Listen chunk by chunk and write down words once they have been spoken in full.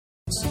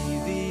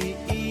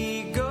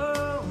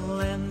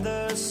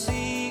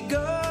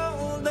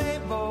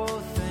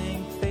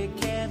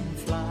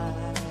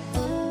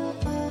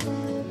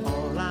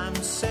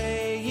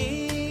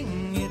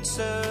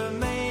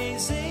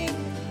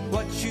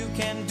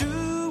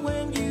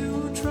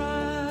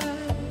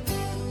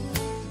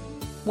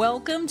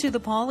Welcome to the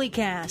Pauly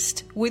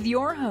Cast with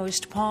your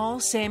host, Paul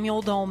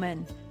Samuel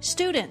Dolman,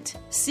 student,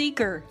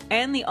 seeker,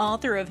 and the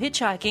author of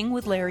Hitchhiking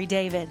with Larry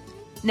David.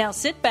 Now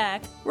sit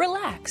back,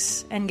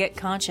 relax, and get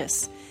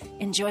conscious.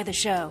 Enjoy the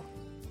show.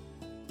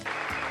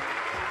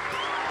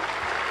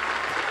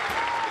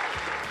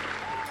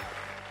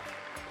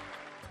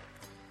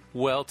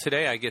 Well,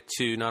 today I get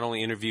to not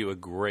only interview a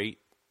great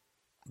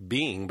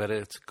being, but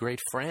it's a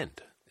great friend.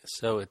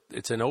 So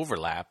it's an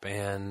overlap,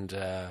 and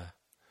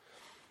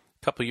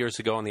a couple of years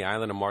ago on the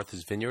island of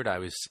Martha's Vineyard, I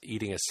was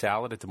eating a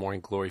salad at the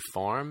Morning Glory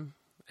Farm,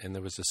 and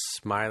there was a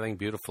smiling,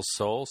 beautiful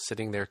soul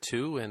sitting there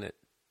too, and it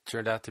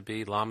turned out to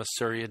be Lama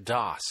Surya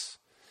Das,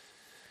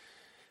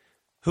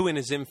 who in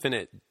his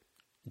infinite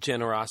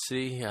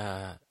generosity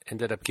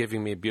ended up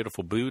giving me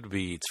beautiful Buddha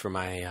beads for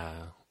my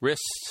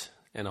wrist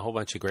and a whole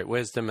bunch of great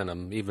wisdom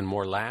and even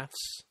more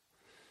laughs.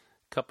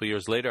 A couple of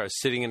years later, I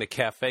was sitting in a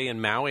cafe in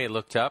Maui. I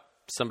looked up.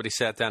 Somebody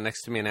sat down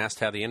next to me and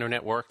asked how the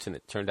internet worked, and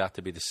it turned out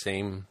to be the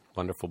same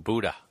wonderful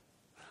Buddha,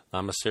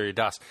 Lama Surya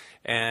Das.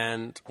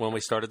 And when we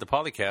started the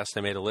Paulycast,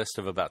 I made a list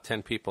of about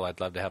 10 people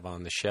I'd love to have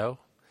on the show,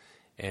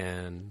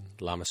 and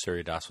Lama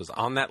Surya Das was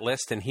on that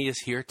list, and he is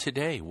here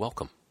today.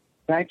 Welcome.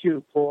 Thank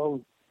you,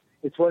 Paul.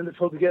 It's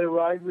wonderful to get a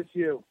ride with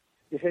you,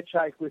 to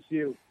hitchhike with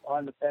you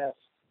on the path.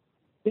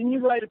 Didn't you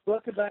write a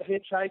book about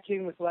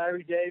hitchhiking with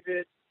Larry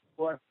David,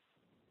 or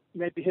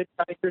maybe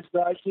Hitchhiker's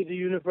Guide to the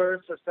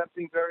Universe, or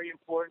something very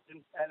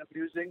important and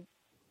amusing?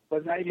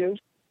 Wasn't that you?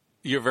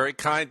 You're very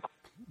kind.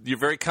 You're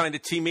very kind to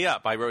tee me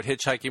up. I wrote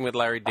Hitchhiking with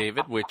Larry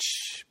David,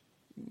 which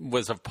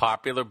was a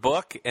popular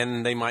book,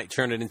 and they might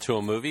turn it into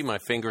a movie. My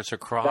fingers are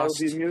crossed.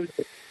 That would be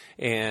amusing.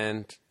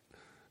 And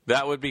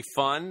that would be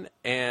fun.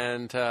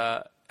 And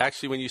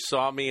actually, when you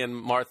saw me and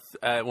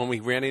Martha, when we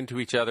ran into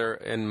each other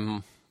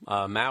in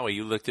Maui,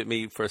 you looked at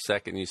me for a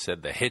second and you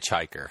said, the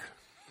hitchhiker.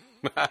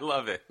 I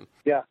love it.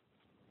 Yeah.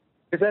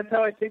 Because that's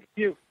how I think of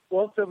you.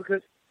 Also,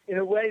 because in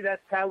a way,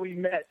 that's how we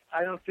met.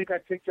 I don't think I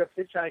picked up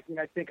hitchhiking.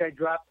 I think I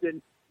dropped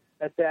in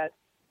at that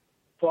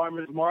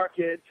farmer's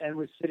market and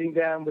was sitting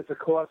down with a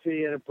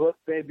coffee and a book,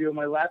 maybe on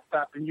my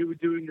laptop, and you were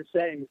doing the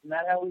same. Isn't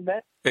that how we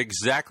met?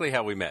 Exactly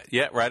how we met.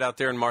 Yeah, right out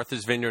there in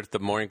Martha's Vineyard at the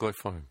Morning Glory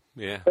Farm.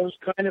 Yeah. It was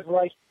kind of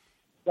like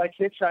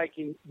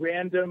hitchhiking,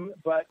 random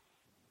but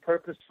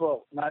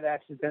purposeful, not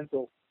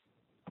accidental,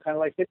 kind of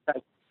like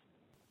hitchhiking.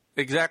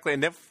 Exactly.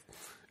 And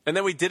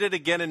then we did it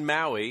again in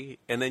Maui,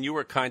 and then you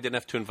were kind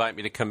enough to invite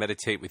me to come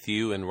meditate with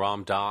you and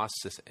Ram Dass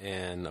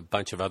and a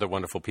bunch of other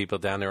wonderful people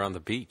down there on the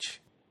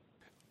beach.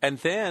 And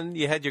then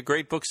you had your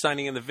great book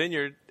signing in the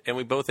vineyard, and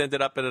we both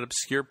ended up at an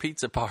obscure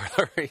pizza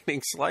parlor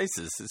eating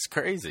slices. It's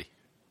crazy.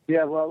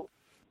 Yeah, well,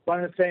 we're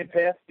on the same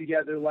path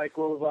together like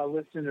all of our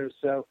listeners,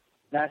 so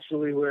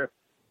naturally we're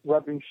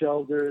rubbing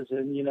shoulders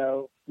and,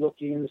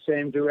 looking in the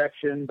same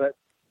direction, but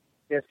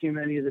asking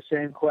many of the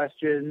same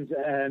questions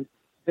and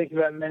thinking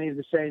about many of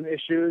the same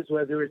issues,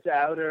 whether it's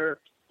outer,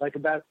 like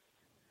about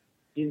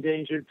the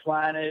endangered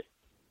planet,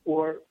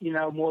 or,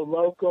 more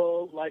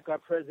local, like our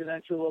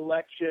presidential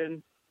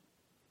election,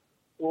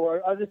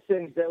 or other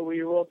things that we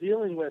are all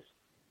dealing with,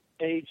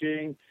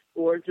 aging,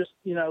 or just,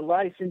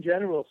 life in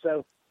general.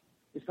 So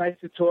it's nice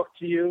to talk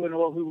to you and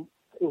all who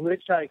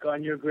hitchhike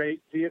on your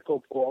great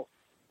vehicle, Paul,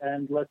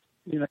 and let's,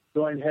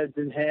 join heads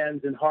and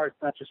hands and hearts,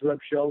 not just rub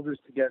shoulders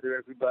together,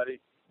 everybody,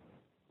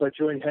 but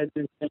join heads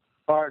and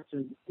hearts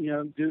and,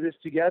 do this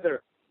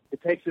together.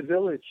 It takes a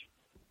village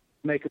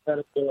to make a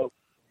better world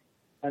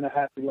and a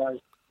happy life.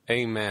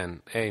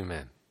 Amen.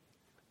 Amen.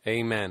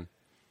 Amen.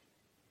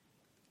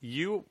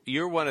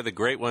 You're one of the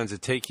great ones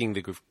at taking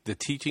the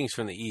teachings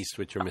from the East,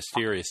 which are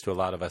mysterious to a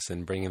lot of us,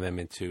 and bringing them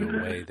into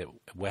a way that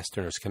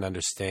Westerners can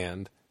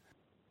understand.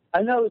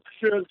 I know it's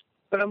true,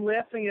 but I'm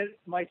laughing at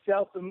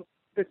myself.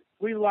 Because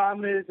we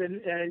Lamas and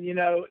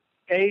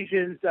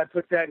Asians, I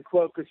put that in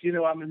quote because,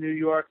 I'm a New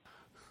York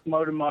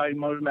motor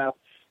mouth.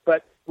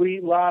 But we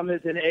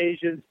Lamas and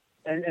Asians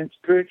and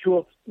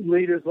spiritual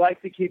leaders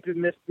like to keep it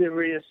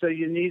mysterious, so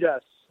you need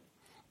us.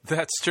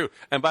 That's true.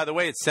 And by the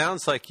way, it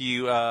sounds like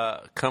you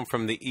come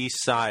from the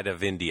east side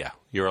of India.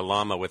 You're a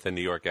Lama with a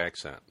New York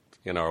accent,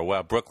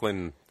 or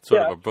Brooklyn,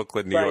 sort of a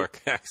Brooklyn, New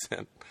York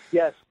accent.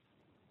 Yes.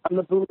 I'm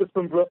the Buddha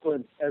from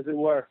Brooklyn, as it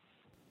were.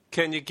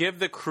 Can you give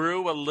the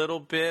crew a little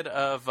bit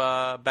of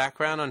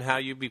background on how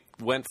you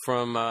went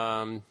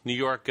from New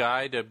York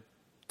guy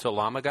to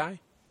Lama guy?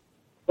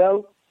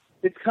 Well,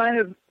 it's kind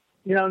of,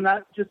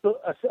 not just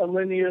a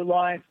linear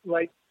line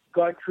like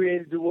God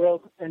created the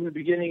world in the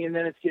beginning and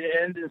then it's going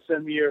to end in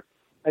some year.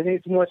 I think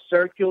it's more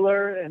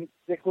circular and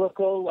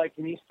cyclical, like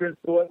in Eastern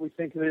thought. We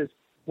think of it as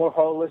more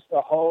holistic,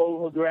 a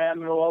hologram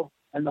and all,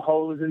 and the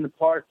whole is in the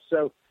parts.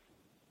 So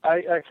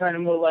I kind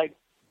of more like,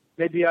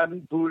 maybe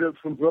I'm Buddha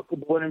from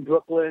Brooklyn, born in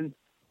Brooklyn,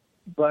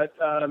 but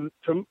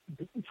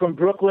from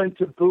Brooklyn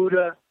to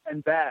Buddha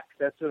and back,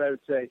 that's what I would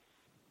say.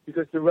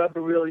 Because the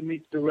rubber really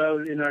meets the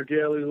road in our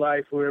daily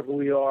life wherever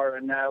we are,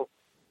 and now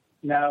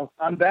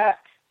I'm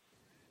back.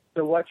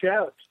 So watch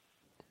out.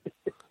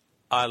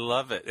 I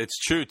love it. It's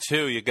true,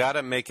 too. You got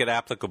to make it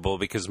applicable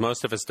because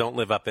most of us don't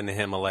live up in the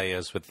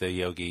Himalayas with the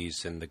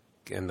yogis and the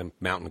the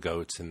mountain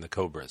goats and the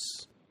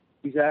cobras.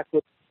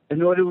 Exactly. And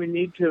nor do we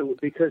need to,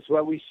 because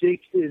what we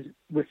seek is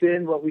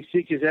within, what we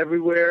seek is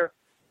everywhere,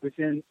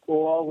 within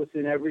all,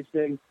 within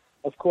everything.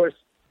 Of course,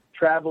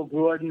 travel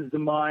broadens the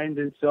mind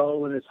and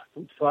soul, and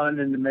it's fun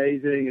and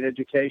amazing and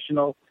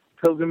educational.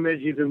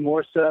 Pilgrimage even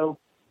more so.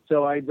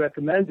 So I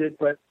recommend it,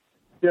 but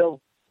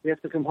still, we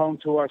have to come home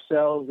to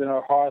ourselves and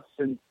our hearts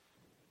and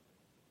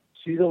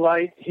see the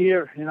light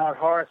here in our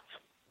hearts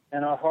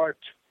and our heart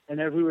and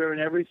everywhere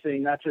and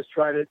everything, not just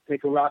try to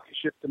take a rocket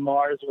ship to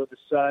Mars or the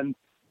sun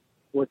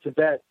or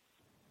Tibet.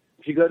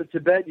 If you go to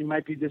Tibet, you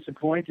might be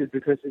disappointed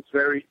because it's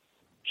very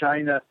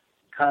China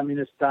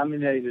communist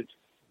dominated.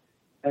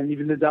 And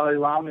even the Dalai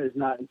Lama is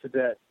not in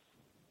Tibet.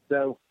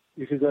 So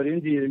you could go to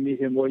India to meet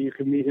him, or you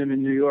could meet him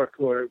in New York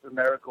or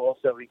America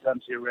also. He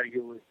comes here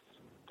regularly.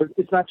 But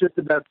it's not just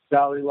about the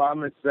Dalai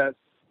Lama. It's about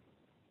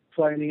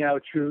finding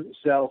out true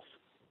self.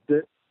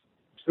 The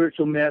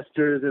spiritual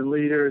masters and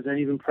leaders and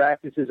even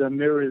practices are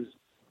mirrors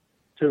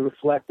to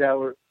reflect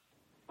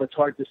what's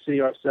hard to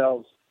see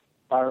ourselves,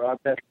 our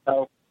best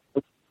self.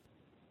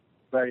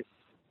 Right.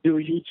 Do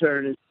a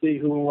U-turn and see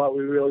who and what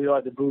we really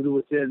are, the Buddha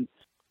within.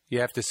 You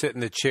have to sit in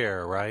the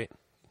chair, right?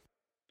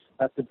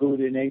 Not the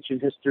Buddha in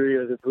ancient history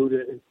or the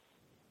Buddha in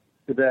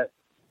Tibet.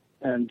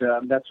 And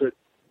that's what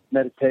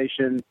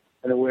meditation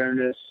and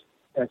awareness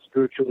and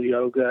spiritual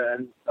yoga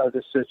and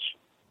other such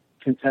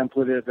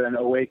contemplative and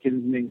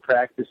awakening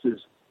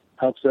practices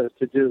helps us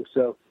to do.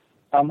 So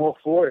I'm all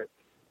for it.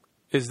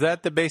 Is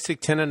that the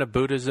basic tenet of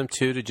Buddhism,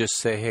 too, to just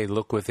say, hey,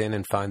 look within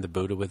and find the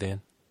Buddha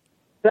within?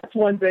 That's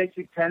one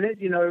basic tenet.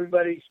 You know,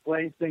 everybody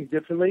explains things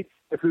differently.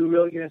 If we were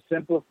really going to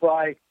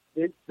simplify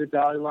it, the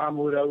Dalai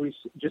Lama would always,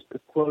 just to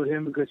quote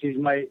him, because he's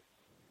my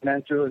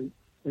mentor and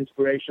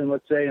inspiration,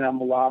 let's say, and I'm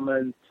a Lama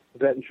in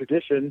Tibetan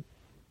tradition,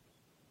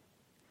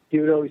 he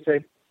would always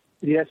say,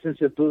 the essence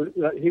of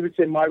Buddha, he would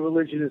say, my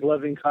religion is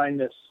loving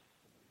kindness.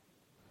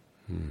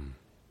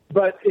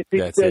 But if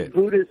he said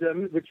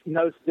Buddhism, which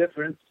knows the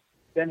difference,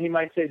 then he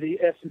might say the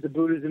essence of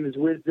Buddhism is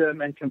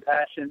wisdom and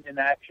compassion in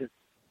action.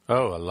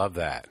 Oh, I love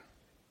that.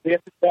 We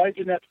have to try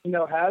enough to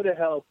know how to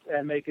help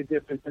and make a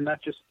difference and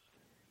not just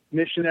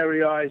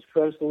missionaryize,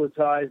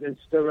 proselytize, and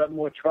stir up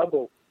more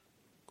trouble.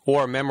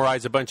 Or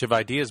memorize a bunch of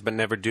ideas but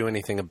never do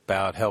anything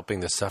about helping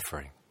the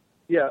suffering.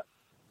 Yeah.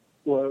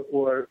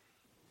 Or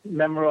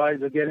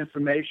memorize or get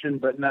information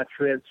but not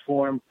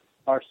transform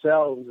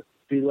ourselves,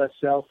 be less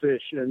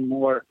selfish and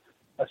more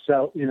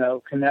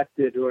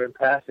connected or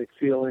empathic,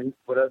 feeling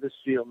what others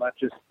feel, not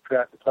just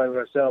preoccupied with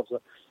ourselves.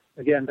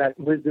 Again, that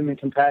wisdom and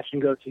compassion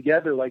go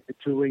together like the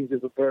two wings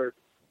of a bird.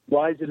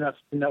 Wise enough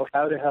to know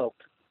how to help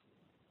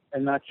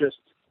and not just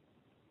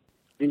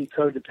be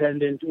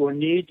codependent or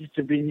need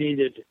to be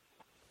needed,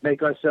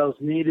 make ourselves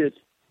needed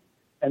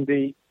and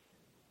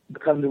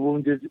become the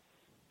wounded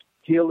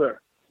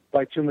healer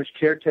by too much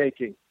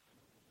caretaking.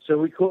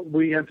 So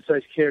we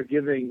emphasize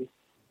caregiving,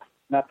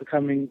 not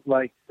becoming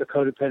like the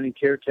codependent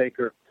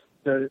caretaker.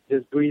 So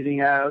there's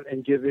breathing out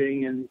and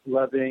giving and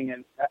loving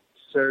and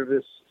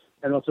service,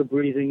 and also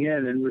breathing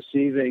in and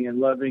receiving and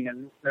loving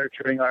and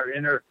nurturing our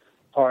inner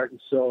heart and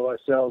soul,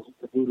 ourselves,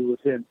 the Buddha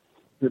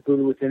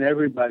within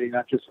everybody,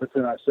 not just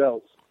within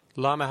ourselves.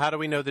 Lama, how do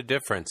we know the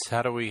difference?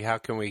 How do we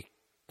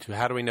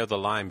know the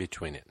line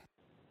between it?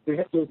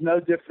 There's no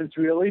difference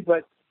really,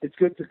 but it's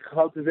good to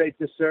cultivate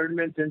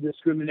discernment and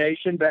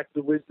discrimination, back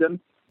to wisdom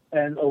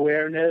and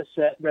awareness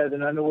rather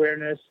than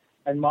unawareness,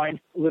 and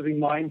living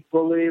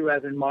mindfully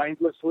rather than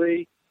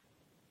mindlessly.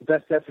 The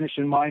best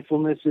definition of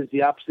mindfulness is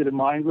the opposite of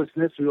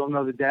mindlessness. We all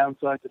know the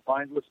downsides of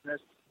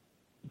mindlessness.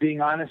 Being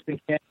honest and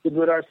candid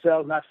with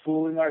ourselves, not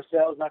fooling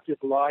ourselves, not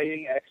just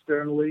lying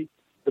externally,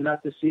 but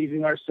not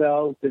deceiving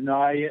ourselves,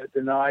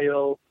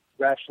 denial,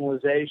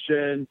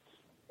 rationalization,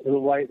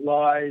 little white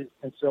lies,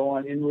 and so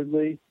on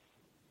inwardly.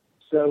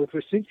 So if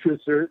we're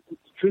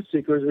truth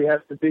seekers, we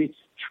have to be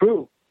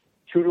true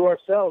to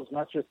ourselves,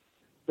 not just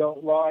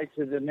don't lie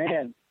to the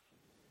man,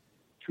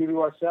 true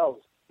to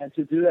ourselves. And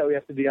to do that, we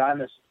have to be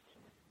honest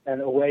and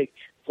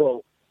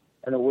awakeful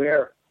and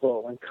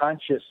awareful and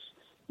conscious,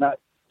 not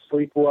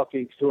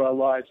sleepwalking through our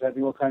lives,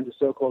 having all kinds of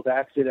so-called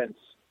accidents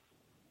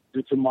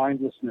due to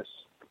mindlessness.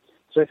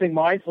 So I think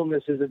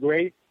mindfulness is a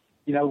great,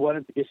 one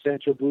of the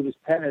essential Buddhist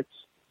tenets,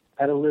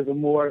 how to live a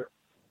more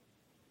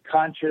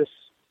conscious,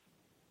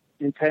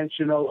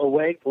 intentional,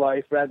 awake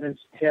life rather than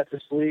half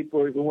asleep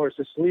or even worse,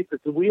 asleep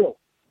at the wheel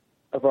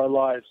of our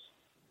lives.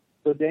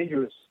 So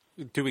dangerous.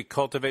 Do we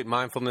cultivate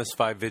mindfulness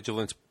by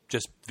vigilance,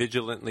 just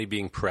vigilantly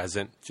being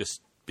present,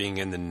 just being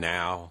in the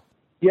now?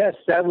 Yes,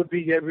 that would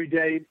be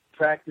everyday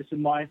practice of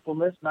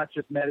mindfulness, not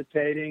just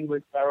meditating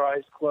with our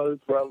eyes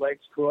closed or our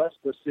legs crossed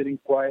or sitting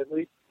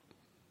quietly.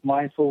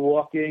 Mindful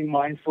walking,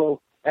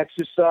 mindful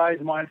exercise,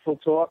 mindful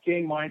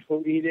talking,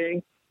 mindful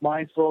eating,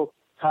 mindful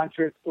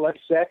tantric like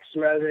sex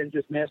rather than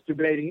just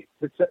masturbating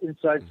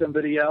inside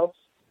somebody else.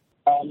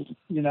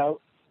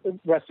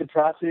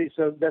 Reciprocity.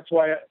 So that's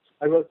why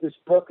I wrote this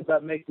book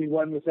about making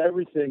one with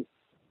everything,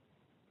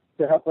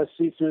 to help us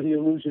see through the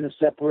illusion of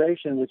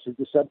separation, which is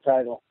the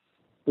subtitle,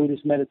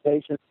 Buddhist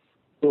meditation.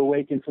 to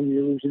awaken from the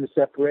illusion of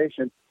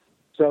separation.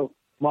 So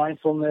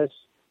mindfulness,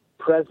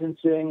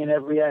 presencing in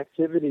every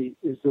activity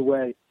is the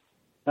way.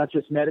 Not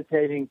just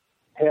meditating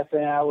half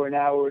an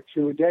hour or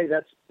two a day.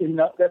 That's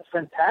enough. That's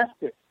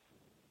fantastic,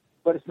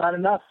 but it's not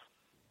enough.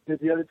 There's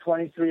the other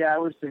 23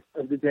 hours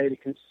of the day to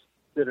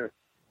consider.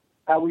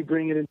 How we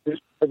bring it into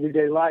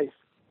everyday life.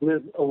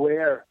 Live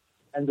aware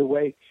and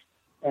awake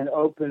and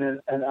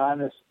open and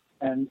honest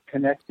and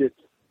connected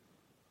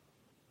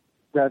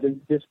rather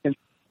than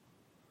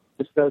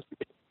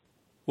dissociated.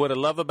 What I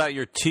love about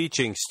your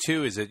teachings,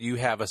 too, is that you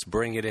have us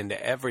bring it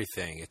into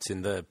everything. It's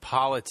in the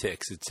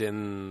politics. It's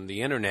in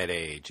the internet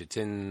age. It's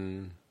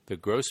in the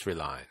grocery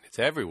line. It's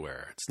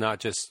everywhere. It's not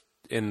just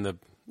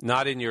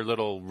not in your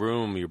little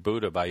room, your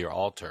Buddha by your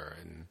altar.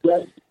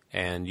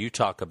 And you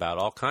talk about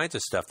all kinds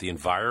of stuff, the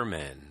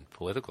environment,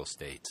 political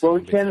states. Well,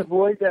 we can't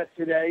avoid that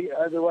today.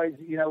 Otherwise,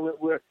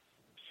 we're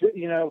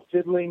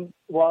fiddling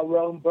while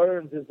Rome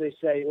burns, as they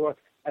say, or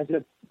as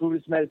a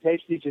Buddhist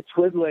meditation teacher,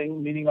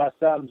 twiddling, meaning our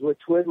thumbs, we're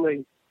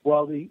twiddling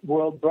while the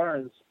world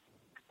burns.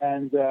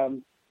 And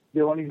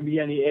there won't even be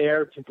any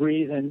air to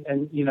breathe and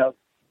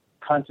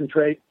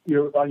concentrate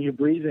on your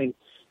breathing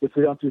if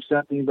we don't do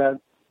something about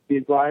the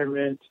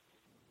environment,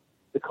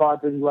 the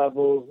carbon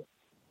levels,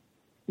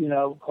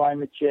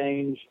 climate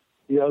change,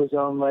 the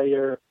ozone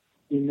layer,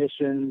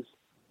 emissions,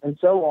 and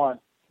so on.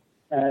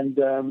 And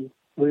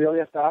we really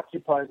have to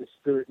occupy the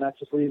spirit, not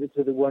just leave it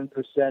to the 1%,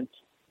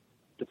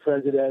 the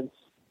presidents,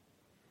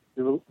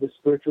 the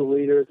spiritual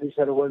leaders. He's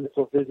had a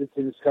wonderful visit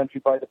to this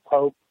country by the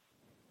Pope,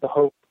 the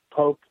Hope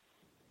Pope,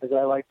 as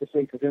I like to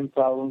think of him,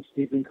 following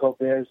Stephen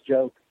Colbert's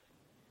joke.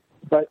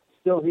 But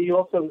still, he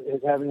also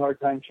is having a hard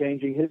time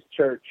changing his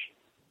church,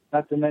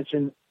 not to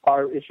mention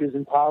our issues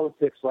in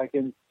politics, like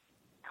in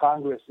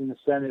Congress and the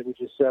Senate,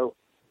 which is so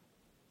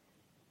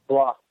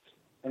blocked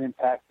and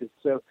impacted.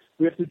 So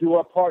we have to do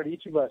our part,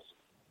 each of us,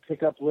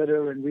 pick up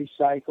litter and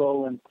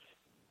recycle and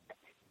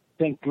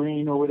think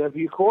green or whatever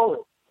you call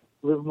it.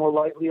 Live more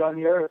lightly on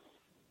the earth.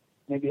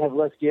 Maybe have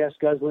less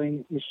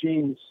gas-guzzling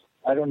machines.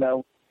 I don't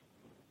know.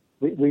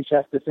 We each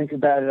have to think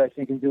about it, I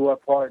think, and do our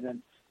part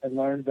and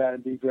learn about it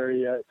and be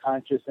very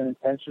conscious and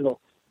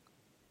intentional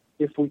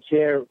if we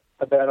care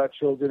about our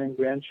children and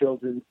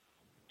grandchildren's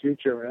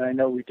future, and I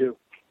know we do.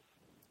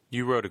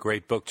 You wrote a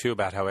great book, too,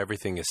 about how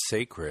everything is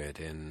sacred,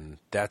 and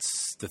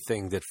that's the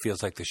thing that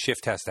feels like the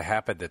shift has to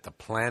happen, that the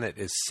planet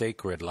is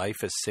sacred,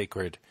 life is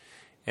sacred,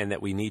 and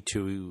that we need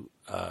to,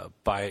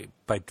 by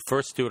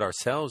first do it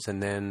ourselves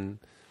and then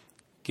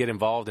get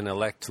involved and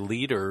elect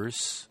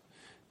leaders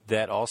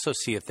that also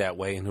see it that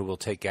way and who will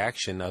take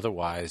action.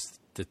 Otherwise,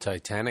 the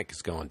Titanic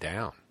is going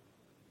down.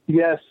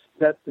 Yes,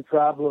 that's the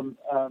problem.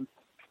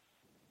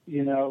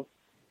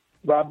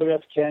 Robert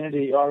F.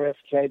 Kennedy,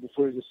 RFK,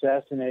 before he was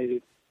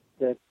assassinated,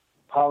 that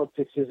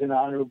politics is an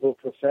honorable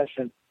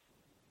profession,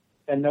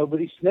 and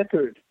nobody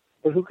snickered.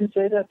 But who can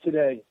say that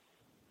today?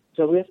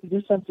 So we have to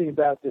do something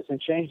about this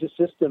and change the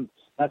system,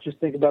 not just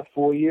think about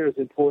 4 years,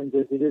 important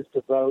as it is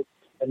to vote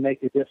and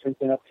make a difference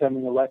in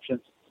upcoming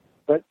elections.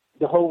 But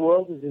the whole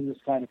world is in this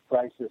kind of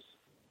crisis.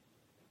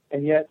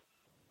 And yet,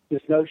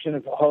 this notion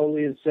of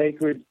holy and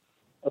sacred,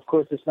 of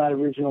course, it's not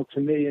original to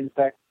me. In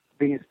fact,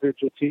 being a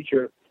spiritual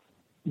teacher,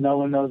 no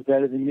one knows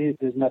better than me that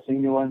there's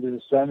nothing new under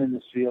the sun in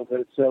this field, but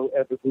it's so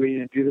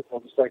evergreen and beautiful,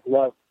 just like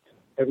love.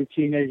 Every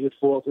teenager that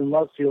falls in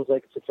love feels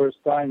like it's the first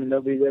time, and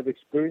nobody's ever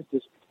experienced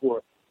this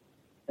before.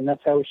 And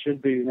that's how it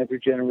should be in every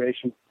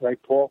generation,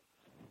 right, Paul?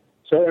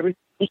 So everything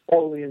is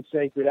holy and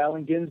sacred.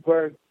 Allen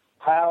Ginsberg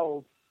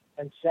howled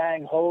and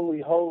sang, holy,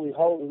 holy,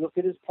 holy. Look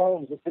at his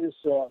poems, look at his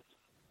songs.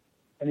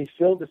 And he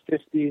filled the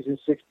 50s and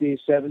 60s,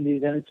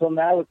 70s, and until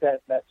now with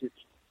that message.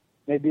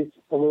 Maybe it's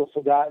a little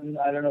forgotten.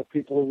 I don't know if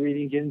people are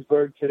reading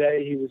Ginsberg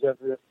today. He was of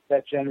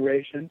that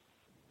generation.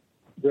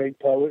 Great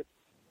poet.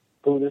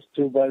 Buddhist,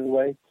 too, by the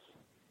way.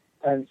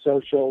 And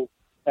social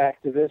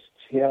activist.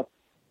 He helped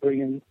bring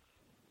in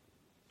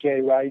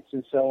gay rights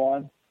and so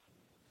on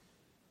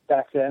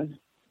back then.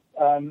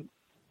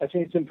 I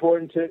think it's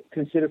important to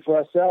consider for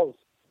ourselves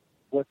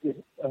what this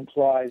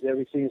implies.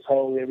 Everything is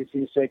holy.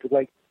 Everything is sacred.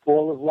 Like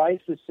all of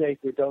life is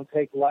sacred. Don't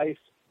take life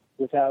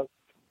without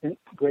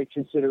great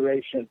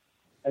consideration.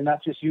 And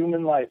not just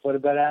human life. What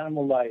about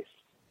animal life?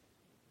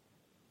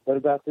 What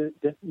about the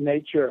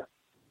nature?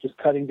 Just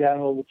cutting down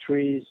all the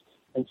trees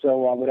and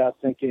so on without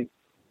thinking.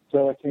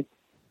 So I think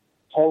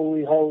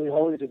holy, holy,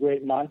 holy is a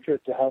great mantra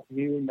to help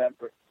me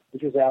remember,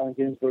 which is Allen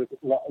Ginsberg's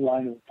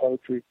line of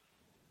poetry.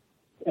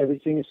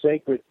 Everything is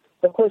sacred.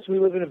 Of course, we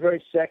live in a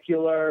very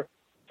secular,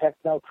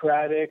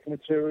 technocratic,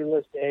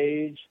 materialist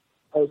age,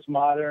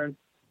 postmodern.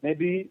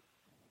 Maybe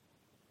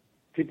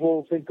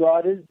people think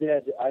God is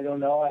dead. I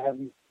don't know. I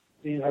haven't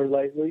seen her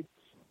lately.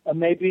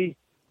 Maybe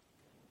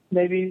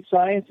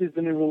science is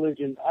the new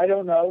religion. I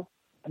don't know.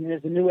 I mean,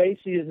 there's a new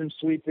atheism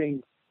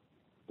sweeping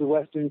the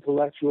Western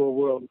intellectual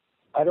world.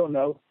 I don't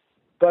know.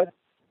 But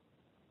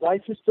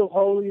life is still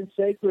holy and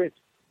sacred.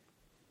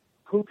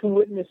 Who can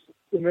witness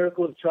the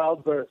miracle of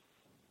childbirth,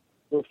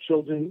 of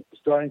children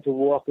starting to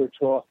walk or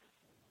talk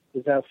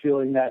without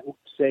feeling that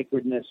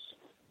sacredness?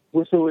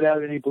 with or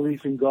without any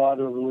belief in God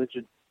or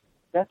religion.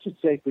 That's what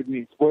sacred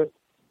means. Worth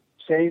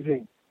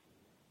saving,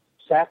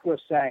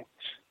 sacrosanct,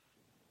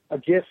 a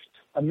gift,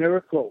 a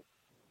miracle.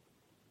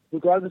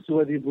 Regardless of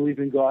whether you believe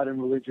in God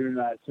and religion or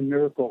not, it's a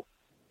miracle.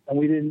 And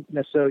we didn't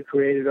necessarily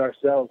create it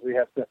ourselves. We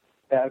have to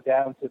bow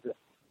down to the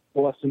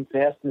awesome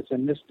vastness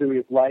and mystery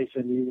of life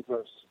and the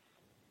universe.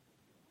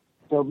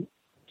 So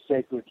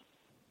sacred.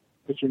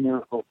 It's a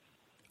miracle.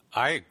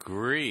 I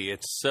agree.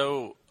 It's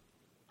so,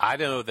 I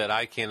know that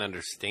I can't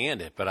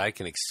understand it, but I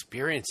can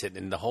experience it,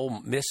 and the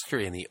whole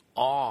mystery and the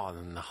awe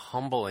and the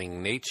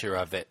humbling nature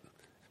of it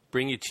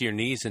bring you to your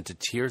knees into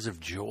tears of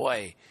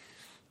joy.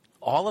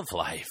 All of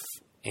life.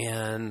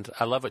 And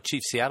I love what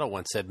Chief Seattle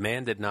once said,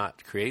 man did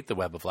not create the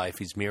web of life.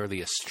 He's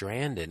merely a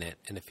strand in it.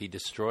 And if he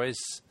destroys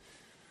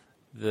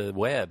the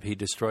web, he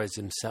destroys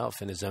himself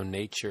and his own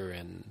nature.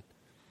 And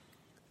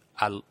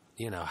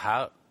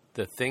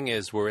the thing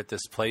is, we're at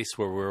this place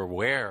where we're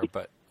aware,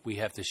 but we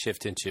have to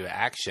shift into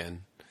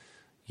action.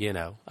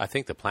 I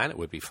think the planet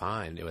would be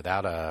fine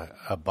without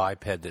a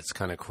biped that's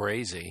kind of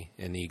crazy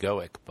and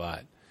egoic,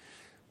 but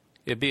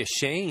it'd be a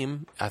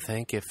shame, I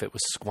think, if it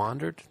was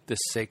squandered, this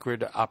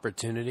sacred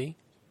opportunity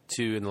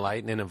to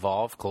enlighten and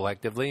evolve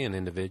collectively and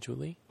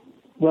individually.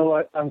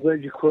 Well, I'm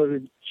glad you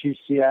quoted Chief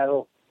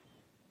Seattle.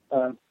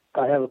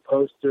 I have a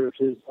poster of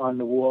his on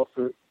the wall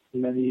for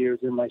many years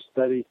in my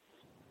study.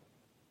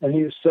 And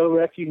he was so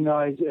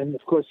recognized, and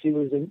of course he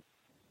was a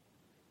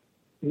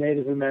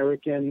Native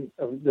American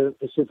of the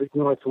Pacific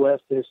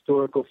Northwest, a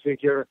historical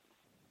figure,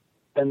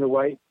 and the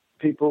white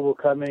people were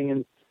coming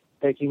and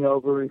taking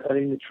over and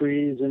cutting the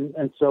trees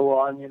and so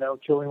on,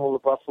 killing all the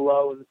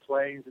buffalo in the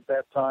plains at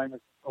that time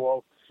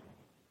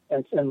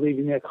and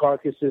leaving their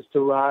carcasses to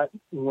rot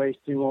and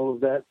wasting all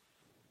of that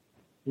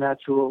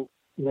natural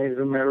Native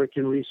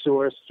American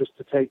resource just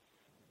to take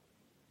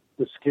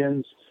the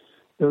skins.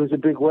 It was a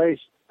big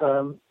waste.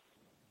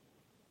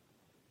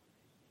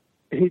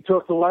 He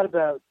talked a lot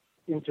about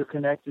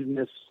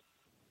interconnectedness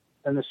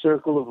and the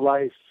circle of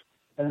life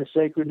and the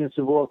sacredness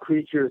of all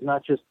creatures,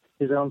 not just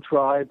his own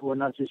tribe or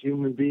not just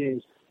human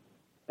beings.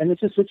 And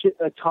it's just such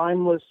a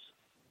timeless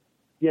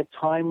yet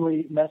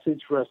timely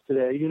message for us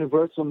today, a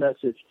universal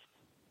message,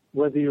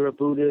 whether you're a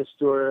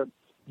Buddhist or a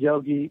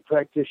yogi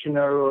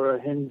practitioner or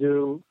a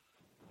Hindu,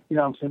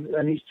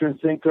 an Eastern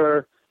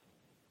thinker,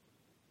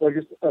 or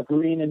just a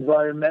green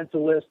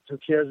environmentalist who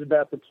cares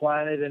about the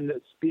planet and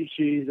the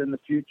species and the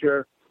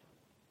future.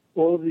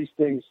 All of these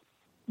things,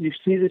 you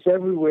see this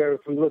everywhere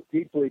if we look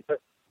deeply,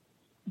 but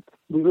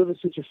we live at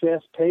such a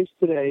fast pace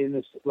today in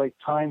this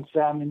time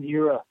famine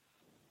era,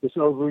 this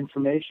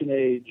over-information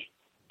age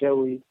that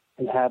we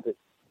inhabit.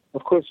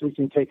 Of course, we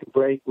can take a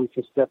break, we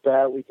can step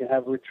out, we can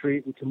have a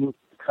retreat, we can move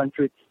to the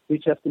country. We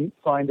just have to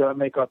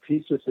make our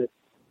peace with it.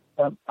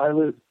 I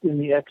live in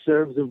the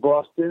exurbs of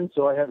Boston,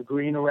 so I have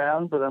green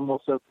around, but I'm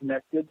also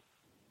connected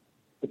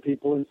to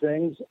people and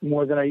things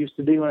more than I used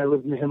to be when I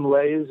lived in the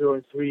Himalayas or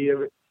in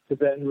 3-year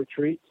Tibetan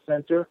retreat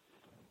center.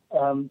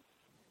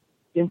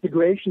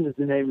 Integration is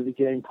the name of the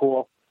game,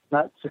 Paul,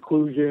 not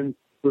seclusion,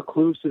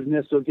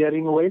 reclusiveness, or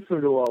getting away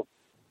from it all.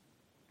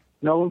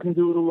 No one can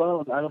do it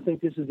alone. I don't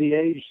think this is the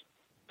age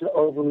to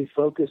overly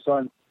focus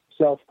on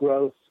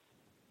self-growth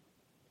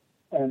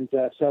and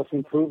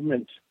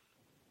self-improvement.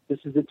 This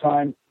is the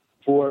time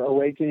for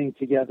awakening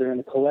together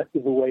and a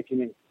collective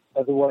awakening.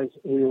 Otherwise,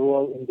 we are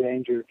all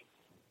endangered.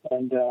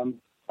 And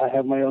I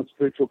have my own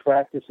spiritual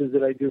practices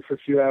that I do for a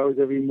few hours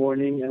every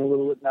morning and a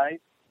little at night.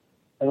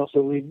 And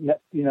also lead,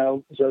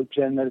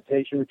 Dzogchen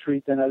meditation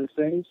retreats and other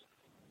things.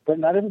 But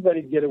not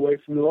everybody can get away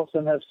from it.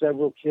 Also have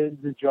several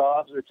kids and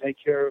jobs or take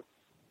care of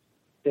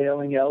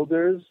ailing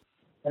elders.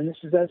 And this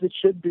is as it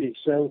should be.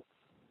 So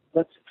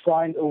let's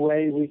find a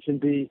way we can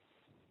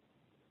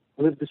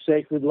live the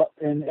sacred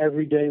in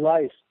everyday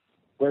life,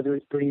 whether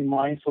it's bringing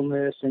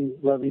mindfulness and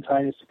loving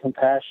kindness and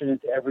compassion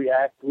into every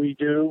act we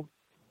do,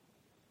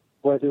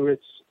 whether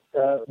it's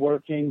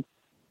working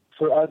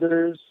for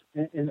others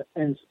in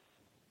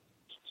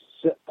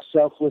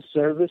selfless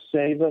service,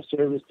 seva,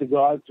 service to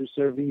God through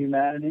serving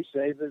humanity,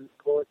 seva is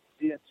called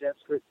in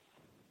Sanskrit,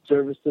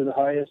 service to the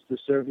highest or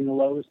serving the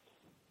lowest.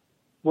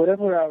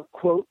 Whatever our,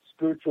 quote,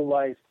 spiritual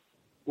life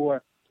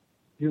or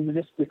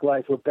humanistic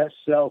life or best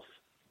self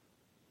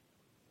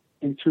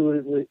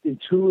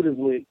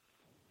intuitively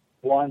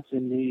wants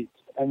and needs,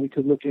 and we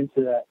could look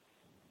into that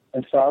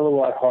and follow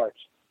our hearts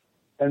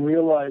and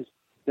realize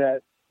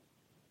that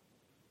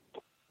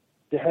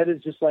the head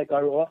is just like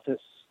our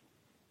office,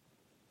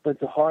 but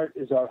the heart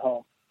is our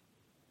home,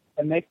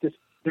 and make this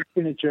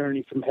infinite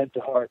journey from head to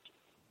heart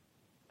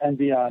and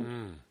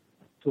beyond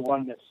to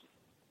oneness,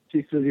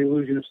 see through the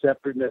illusion of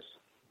separateness.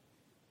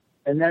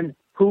 And then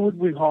who would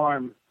we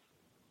harm?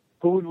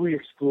 Who would we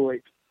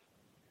exploit?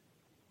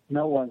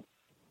 No one.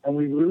 And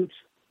we root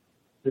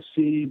the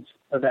seeds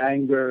of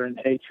anger and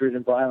hatred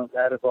and violence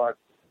out of our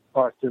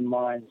hearts and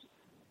minds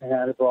and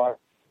out of our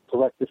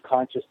collective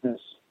consciousness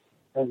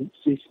and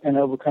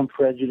overcome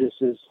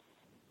prejudices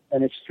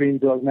and extreme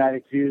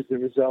dogmatic views that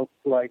result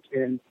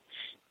in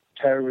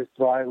terrorist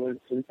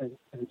violence and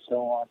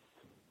so on.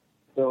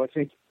 So I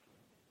think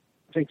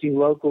thinking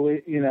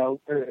locally,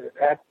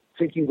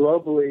 thinking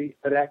globally,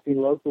 but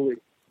acting locally,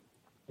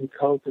 and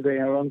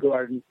cultivating our own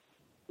garden,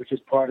 which is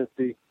part of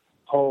the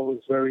whole,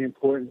 is very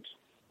important.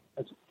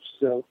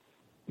 So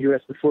you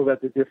asked before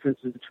about the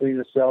differences between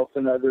the self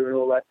and other and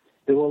all that.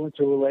 They're all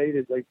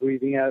interrelated, like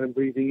breathing out and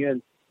breathing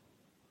in,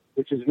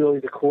 which is really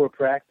the core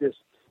practice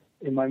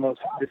in my most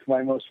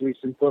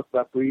recent book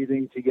about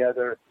breathing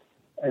together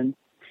and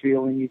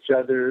feeling each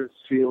other's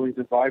feelings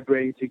and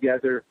vibrating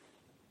together,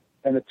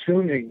 and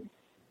attuning.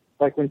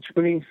 Like when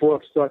tuning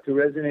forks start to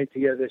resonate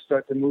together, they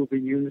start to move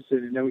in unison,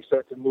 and then we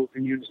start to move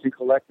in unison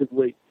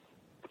collectively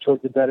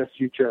towards a better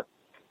future,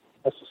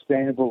 a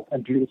sustainable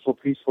and beautiful,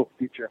 peaceful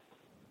future.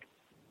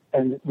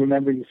 And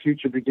remembering the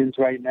future begins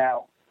right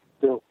now.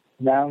 So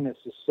nowness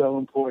is so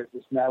important.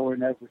 It's now or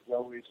never,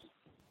 always.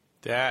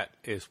 That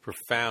is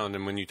profound.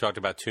 And when you talked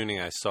about tuning,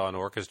 I saw an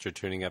orchestra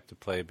tuning up to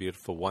play a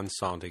beautiful One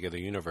Song Together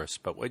universe.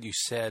 But what you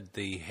said,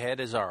 the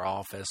head is our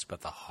office, but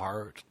the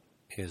heart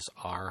is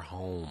our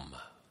home.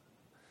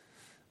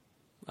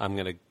 I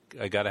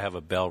got to have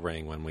a bell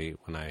ring when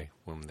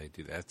they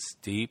do that. It's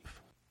deep.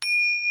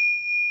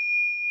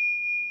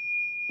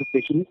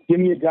 Give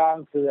me a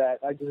gong for that.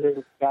 I deserve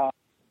a gong.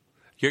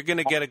 You're going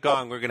to get a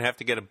gong. We're going to have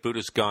to get a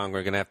Buddhist gong.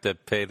 We're going to have to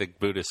pay the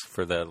Buddhists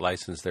for the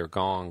license their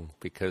gong,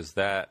 because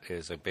that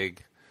is a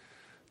big.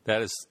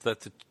 Let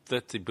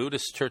the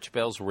Buddhist church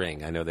bells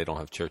ring. I know they don't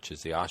have churches.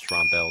 The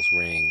ashram bells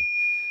ring.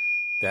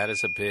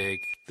 That's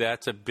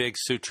a big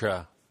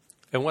sutra.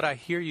 And what I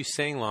hear you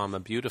saying, Lama,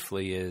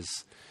 beautifully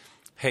is,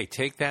 hey,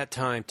 take that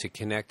time to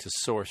connect to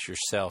Source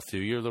yourself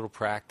through your little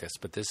practice.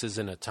 But this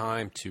isn't a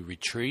time to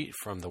retreat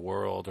from the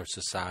world or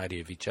society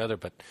of each other,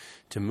 but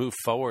to move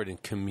forward in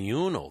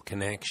communal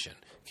connection,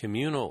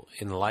 communal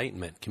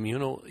enlightenment,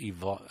 communal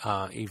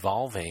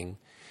evolving,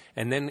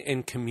 and then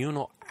in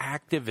communal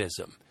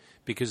activism.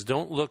 Because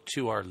don't look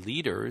to our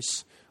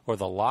leaders or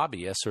the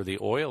lobbyists or the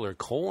oil or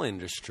coal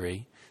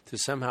industry to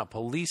somehow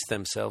police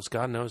themselves.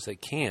 God knows they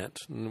can't.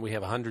 And we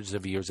have hundreds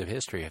of years of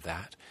history of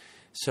that.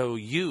 So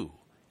you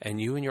and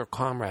your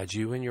comrades,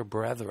 you and your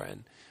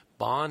brethren,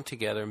 bond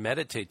together,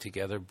 meditate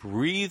together,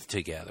 breathe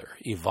together,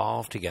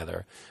 evolve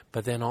together,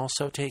 but then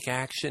also take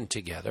action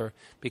together,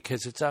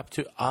 because it's up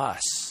to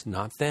us,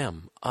 not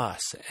them,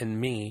 us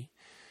and me,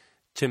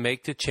 to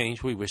make the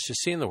change we wish to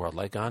see in the world.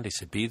 Like Gandhi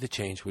said, be the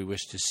change we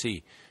wish to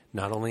see,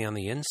 not only on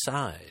the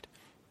inside,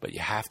 but you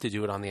have to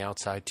do it on the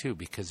outside too,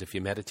 because if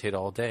you meditate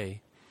all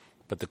day,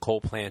 but the coal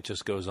plant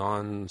just goes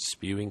on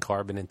spewing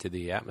carbon into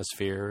the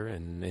atmosphere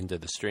and into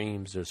the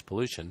streams, there's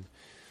pollution,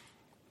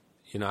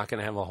 you're not going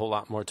to have a whole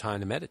lot more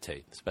time to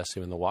meditate, especially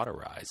when the water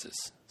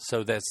rises.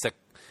 So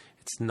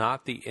it's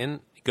not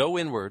go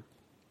inward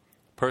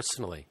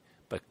personally,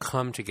 but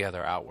come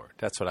together outward.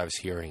 That's what I was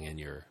hearing in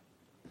your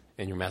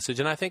message.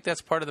 And I think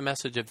that's part of the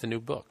message of the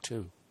new book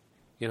too.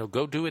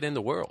 Go do it in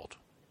the world.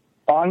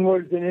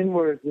 Onwards and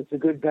inwards. It's a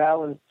good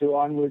balance to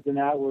onwards and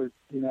outwards,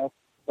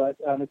 but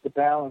it's a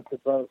balance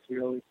of both,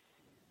 really.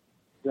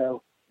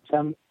 So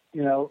some,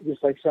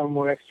 just like some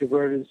more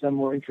extroverted, some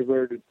more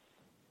introverted.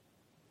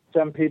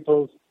 Some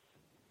people's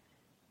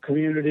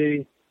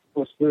community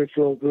or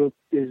spiritual group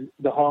is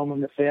the home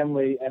and the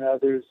family, and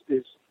others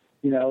is,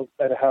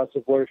 at a house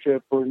of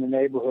worship or in the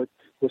neighborhood,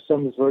 where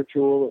some is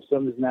virtual or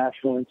some is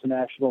national,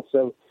 international.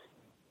 So,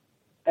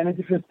 and at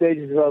different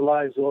stages of our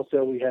lives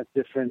also, we have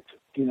different,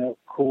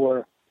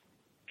 core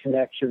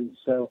connections.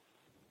 So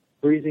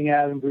breathing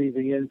out and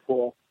breathing in,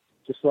 Paul,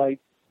 just like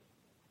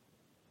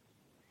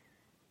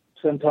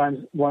sometimes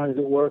one is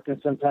at work and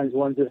sometimes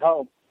one's at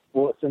home.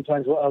 Or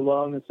sometimes we're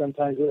alone and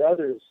sometimes with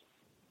others.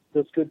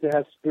 So it's good to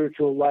have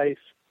spiritual life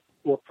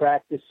or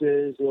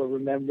practices or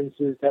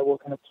remembrances that one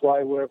can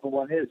apply wherever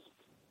one is.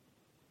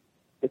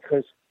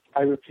 Because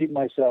I repeat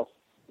myself,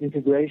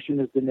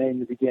 integration is the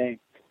name of the game.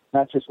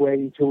 Not just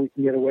waiting until we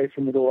can get away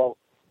from it all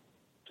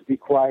to be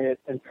quiet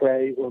and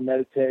pray or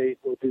meditate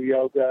or do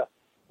yoga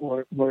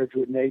or merge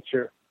with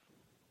nature.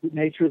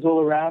 Nature is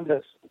all around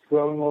us. It's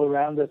growing all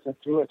around us, and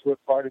through us we're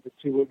part of it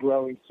too. We're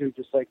growing too,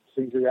 just like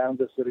the things around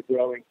us that are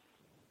growing.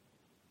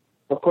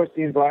 Of course,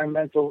 the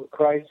environmental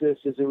crisis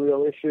is a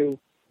real issue,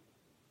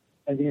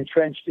 and the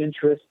entrenched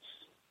interests,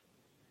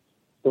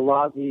 the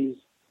lobbies,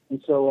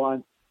 and so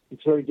on.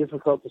 It's very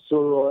difficult to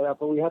sort all that out,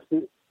 but we have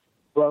to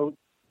vote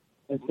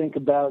and think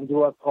about and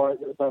do our part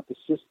about the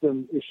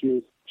system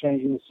issues,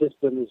 changing the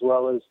system as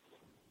well as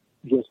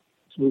just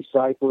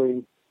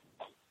recycling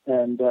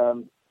and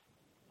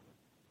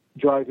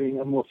driving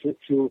a more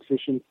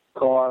fuel-efficient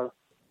car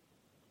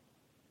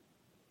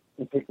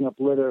and picking up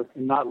litter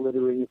and not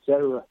littering,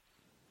 etc.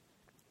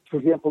 For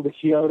example, the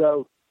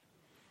Kyoto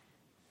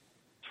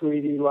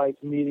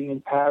Treaty-like meeting in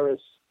Paris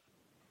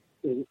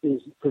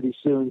is pretty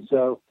soon.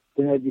 So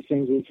there may be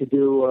things we could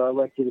do, or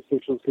elected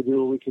officials could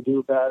do, or we could do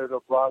about it,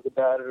 or blog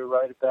about it, or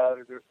write about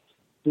it, or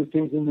do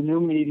things in the new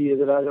media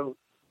that I don't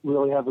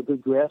really have a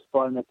good grasp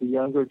on that the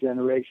younger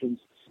generations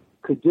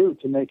could do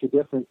to make a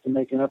difference, to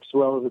make an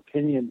upswell of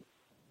opinion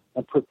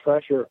and put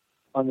pressure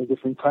on the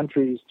different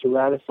countries to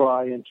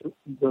ratify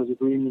those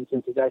agreements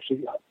and to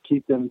actually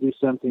keep them, do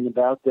something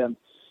about them.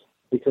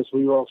 because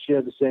we all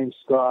share the same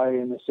sky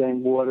and the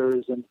same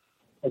waters. And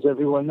as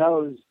everyone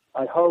knows,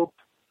 I hope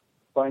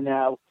by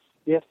now,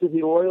 after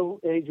the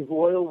age of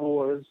oil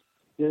wars,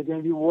 there are going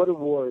to be water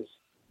wars.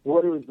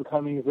 Water is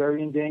becoming a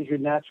very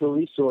endangered natural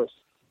resource,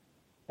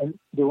 and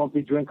there won't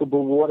be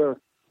drinkable water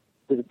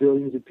for the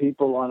billions of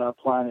people on our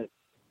planet,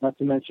 not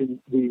to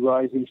mention the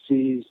rising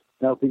seas,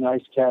 melting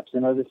ice caps,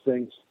 and other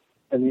things,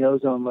 and the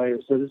ozone layer.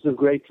 So this is of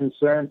great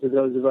concern to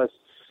those of us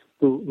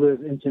who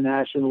live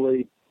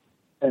internationally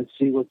and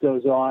see what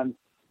goes on,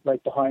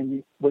 like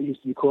behind what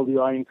used to be called the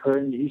Iron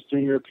Curtain. The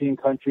Eastern European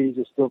countries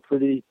are still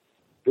pretty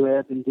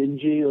drab and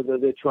dingy, although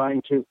they're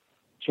trying to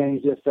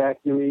change their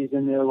factories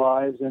and their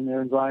lives and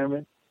their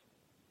environment.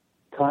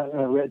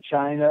 Red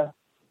China,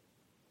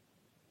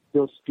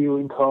 still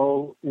spewing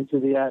coal into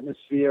the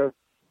atmosphere,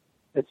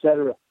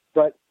 etc.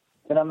 But,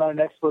 and I'm not an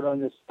expert on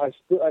this, I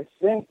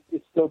think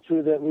it's still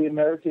true that we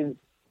Americans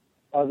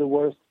are the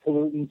worst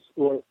pollutants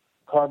or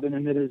carbon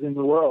emitters in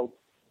the world.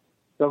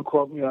 Don't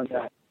quote me on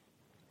that.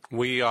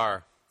 We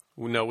are.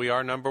 No, we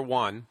are number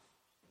one.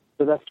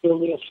 So that's still a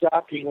little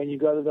shocking when you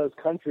go to those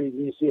countries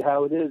and you see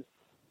how it is.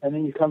 And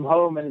then you come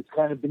home and it's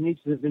kind of beneath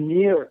the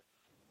veneer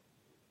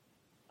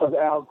of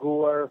Al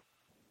Gore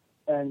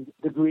and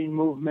the Green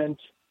Movement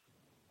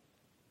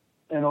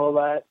and all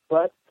that.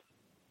 But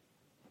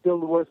still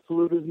the worst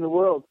polluters in the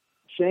world.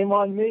 Shame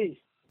on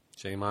me.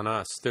 Shame on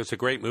us. There's a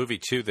great movie,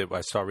 too, that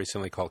I saw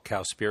recently called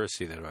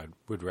Cowspiracy that I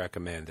would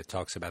recommend. It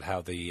talks about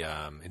how the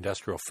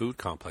industrial food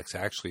complex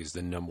actually is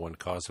the number one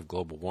cause of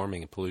global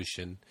warming and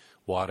pollution,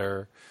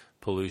 water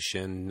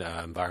pollution,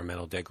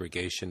 environmental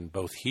degradation,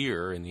 both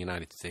here in the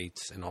United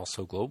States and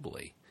also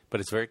globally.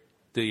 But it's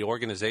the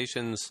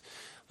organizations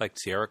like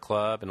Sierra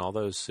Club and all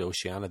those,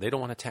 Oceana, they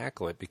don't want to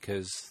tackle it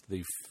because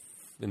the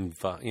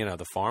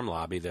farm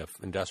lobby, the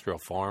industrial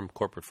farm,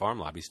 corporate farm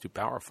lobby is too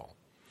powerful.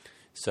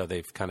 So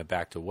they've kind of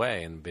backed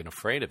away and been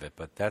afraid of it,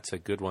 but that's a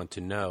good one to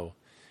know.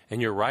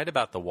 And you're right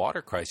about the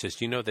water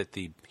crisis. You know that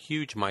the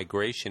huge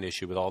migration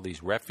issue with all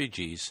these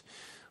refugees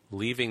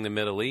leaving the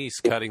Middle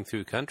East, cutting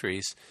through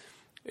countries,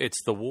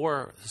 it's the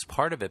war is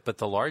part of it, but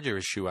the larger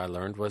issue I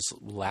learned was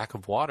lack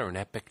of water and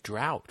epic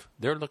drought.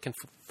 They're looking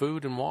for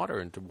food and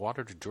water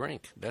water to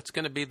drink. That's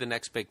going to be the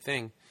next big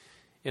thing.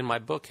 In my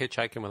book,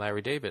 Hitchhiking with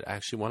Larry David,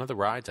 actually one of the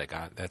rides I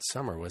got that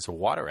summer was a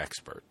water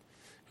expert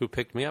who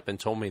picked me up and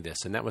told me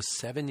this, and that was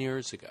 7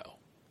 years ago.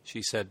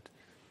 She said,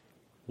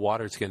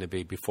 water's going to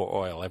be before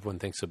oil. Everyone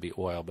thinks it'll be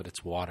oil, but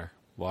it's water.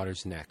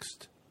 Water's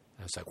next.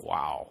 I was like,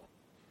 wow.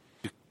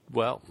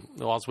 Well,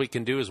 all we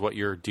can do is what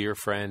your dear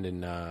friend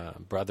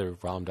and brother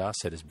Ram Dass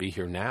said, is be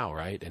here now,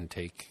 right? And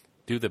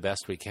do the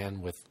best we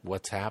can with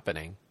what's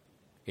happening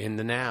in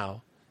the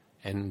now,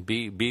 and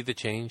be the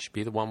change,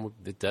 be the one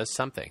that does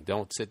something.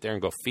 Don't sit there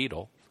and go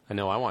fetal. I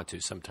know I want to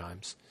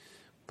sometimes,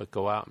 but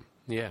go out,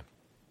 yeah.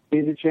 Be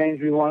the change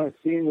we want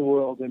to see in the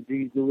world, and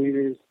be the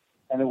leaders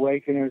and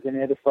awakeners and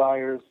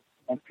edifiers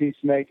and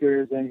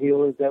peacemakers and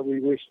healers that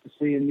we wish to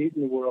see and meet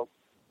in the world.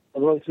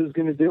 Otherwise, who's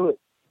going to do it?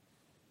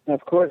 And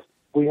of course,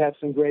 we have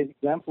some great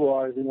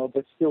exemplars,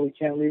 but still we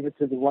can't leave it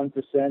to the 1%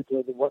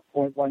 or the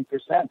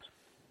 0.1%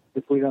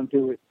 if we don't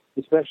do it,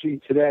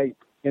 especially today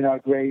in our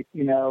great,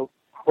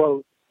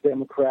 quote,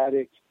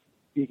 democratic,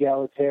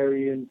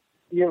 egalitarian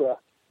era.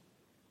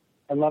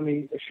 And let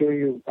me assure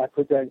you, I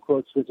put that in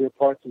quotes because there are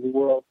parts of the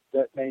world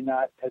that may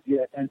not have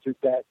yet entered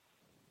that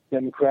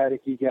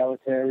democratic,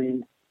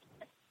 egalitarian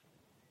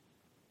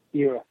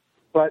era.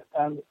 But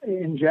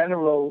in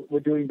general,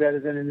 we're doing better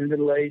than in the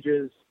Middle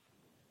Ages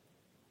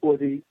or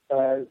the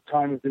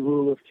time of the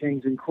rule of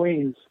kings and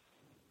queens.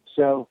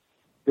 So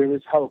there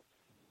is hope.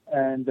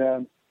 And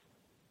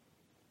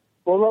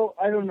although,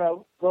 I don't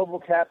know, global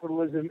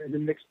capitalism is a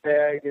mixed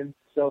bag and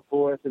so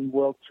forth, and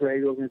World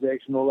Trade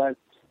Organization, all that,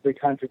 very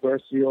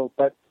controversial,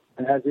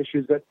 and has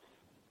issues. But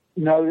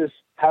notice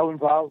how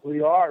involved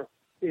we are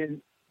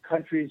in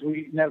countries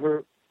we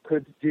never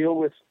could deal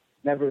with,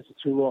 never is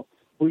too long.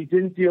 We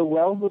didn't deal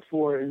well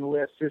before in the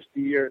last 50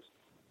 years,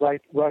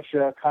 like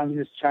Russia,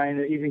 Communist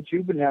China, even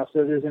Cuba now.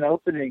 So there's an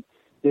opening.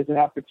 There's an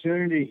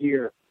opportunity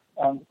here.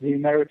 The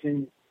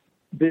American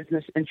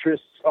business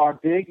interests are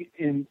big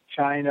in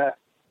China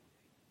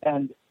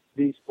and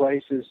these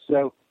places.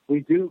 So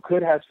we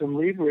could have some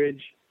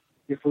leverage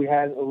if we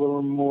had a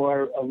little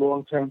more a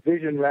long-term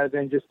vision rather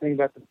than just think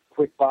about the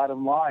quick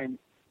bottom line.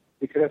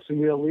 We could have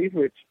some real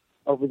leverage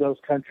over those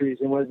countries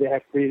and whether they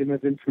have freedom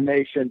of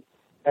information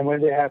and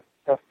whether they have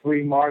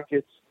free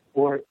markets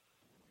or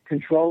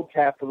controlled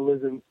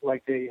capitalism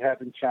like they have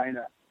in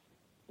China,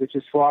 which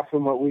is far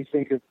from what we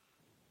think of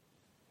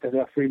as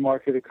a free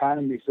market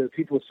economy. So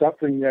people are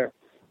suffering there.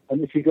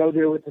 And if you go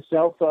there with the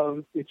cell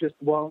phone, it just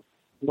won't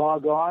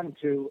log on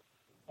to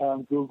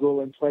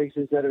Google and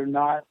places that are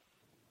not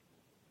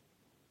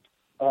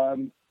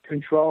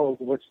controlled,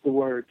 what's the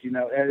word,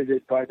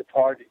 edited by the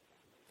party.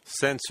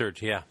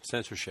 Censored, yeah,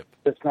 censorship.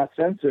 It's not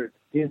censored.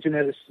 The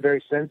Internet is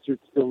very censored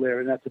still there,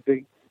 and that's a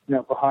big,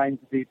 behind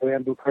the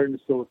bamboo curtain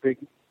is still a big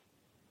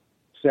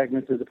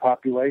segment of the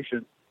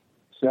population.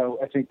 So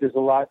I think there's a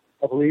lot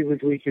of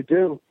leverage we could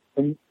do.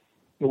 And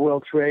the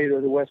World Trade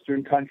or the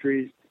Western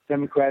countries,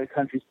 democratic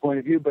countries' point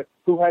of view, but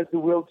who has the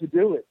will to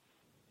do it?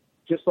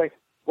 Just like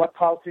what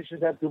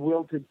politicians have the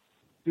will to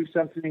do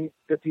something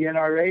that the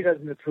NRA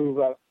doesn't approve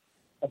of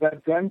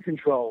about gun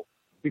control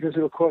because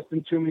it'll cost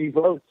them too many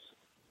votes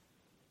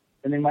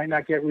and they might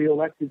not get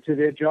reelected to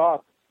their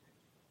job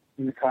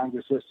in the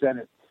Congress or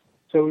Senate.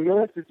 So we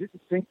really have to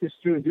think this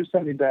through and do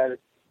something about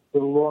it for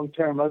the long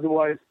term.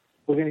 Otherwise,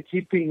 we're going to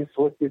keep being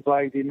afflicted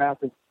by the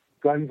amount of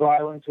gun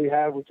violence we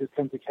have, which has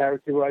come to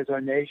characterize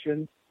our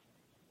nation,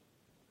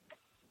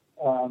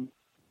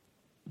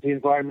 the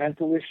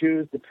environmental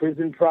issues, the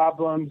prison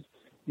problems.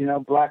 You know,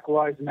 Black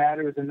Lives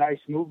Matter is a nice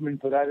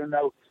movement, but I don't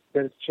know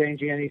that it's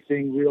changing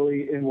anything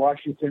really in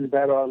Washington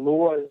about our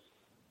laws.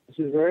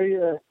 This is very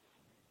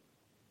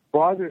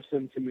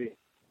bothersome to me.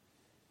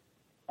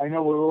 I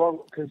know we're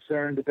all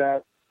concerned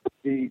about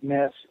the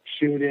mass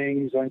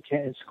shootings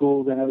in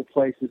schools and other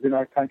places in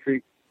our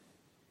country,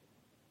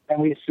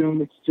 and we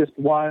assume it's just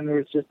one or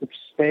it's just a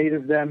spate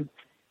of them.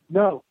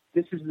 No,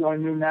 this is our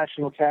new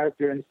national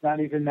character, and it's not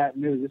even that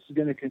new. This is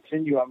going to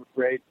continue, I'm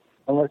afraid,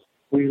 unless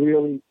we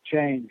really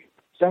change.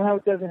 Somehow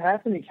it doesn't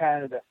happen in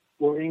Canada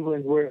or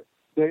England, where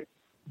there are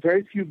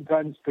very few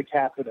guns per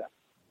capita.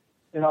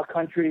 In our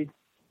country,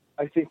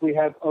 I think we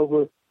have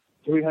over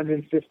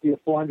 350 or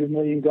 400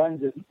 million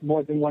guns. It's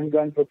more than one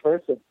gun per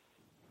person.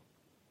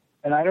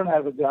 And I don't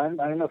have a gun.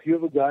 I don't know if you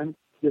have a gun.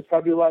 There's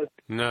probably a lot of...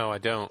 No, I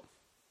don't.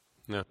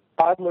 No.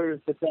 Toddlers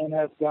that don't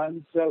have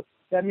guns. So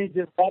that means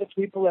there's a lot of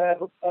people that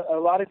have a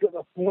lot of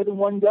more than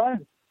one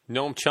gun.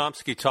 Noam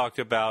Chomsky talked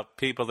about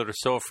people that are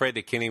so afraid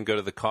they can't even go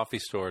to the coffee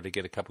store to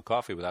get a cup of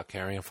coffee without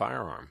carrying a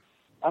firearm.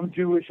 I'm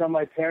Jewish on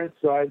my parents'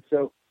 side,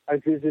 so I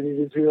visited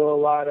Israel a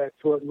lot. I've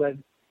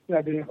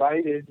been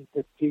invited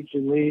to teach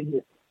and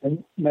lead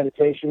and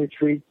meditation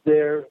retreats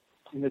there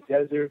in the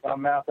desert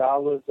on Mount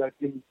Olives. I've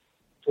been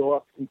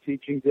talks and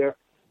teachings there.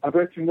 I'm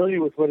very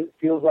familiar with what it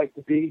feels like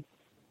to be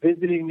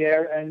visiting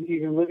there and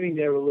even living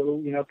there a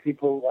little. You know,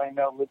 people I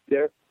know live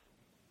there.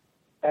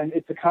 And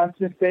it's a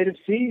constant state of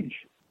siege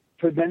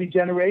for many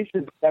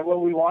generations. Is that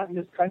what we want in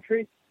this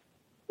country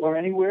or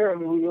anywhere? I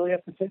mean, we really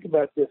have to think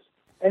about this.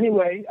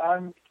 Anyway,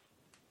 I'm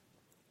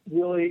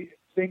really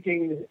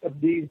thinking of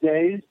these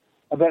days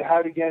about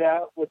how to get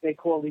out what they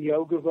call the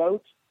yoga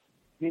vote,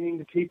 meaning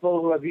the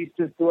people who have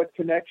Eastern thought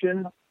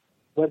connection,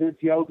 whether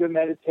it's yoga,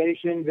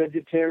 meditation,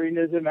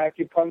 vegetarianism,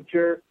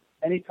 acupuncture,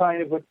 any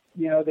kind of what,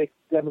 they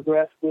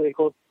demographically they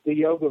call the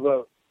yoga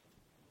vote.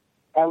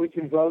 How we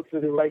can vote for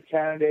the right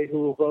candidate who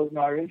will vote in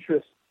our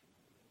interest,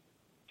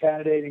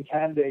 candidates.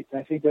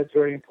 And I think that's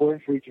very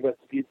important for each of us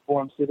to be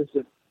informed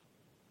citizens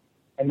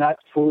and not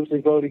foolishly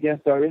vote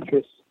against our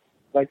interests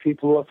like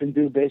people often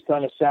do based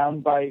on a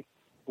soundbite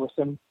or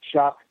some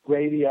shock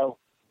radio,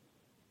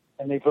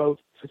 and they vote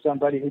for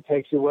somebody who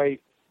takes away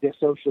their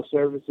social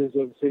services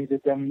or the things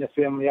that them and their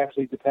family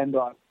actually depend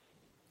on.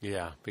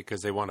 Yeah,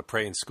 because they want to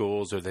pray in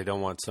schools or they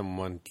don't want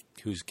someone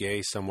who's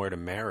gay somewhere to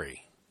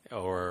marry,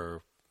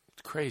 or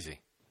it's crazy.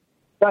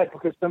 Right,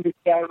 because somebody's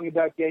shouting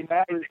about gay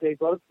marriage, they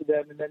vote for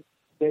them, and then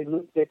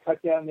they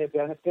cut down their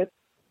benefits.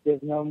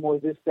 There's no more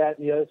this, that,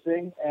 and the other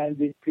thing, and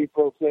these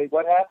people say,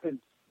 what happened?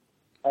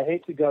 I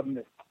hate the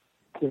government,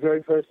 the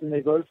very person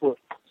they vote for.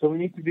 So we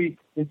need to be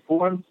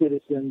informed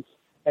citizens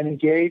and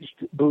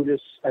engaged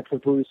Buddhists, I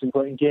put Buddhists in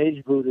quote,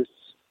 engaged Buddhists,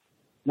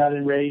 not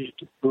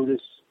enraged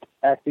Buddhists,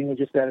 acting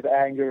just out of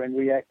anger and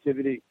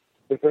reactivity,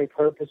 but very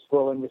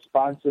purposeful and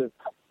responsive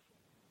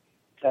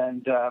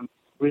and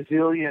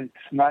resilient,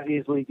 not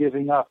easily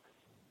giving up,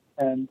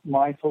 and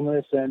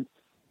mindfulness and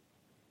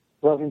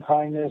loving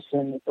kindness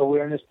and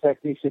awareness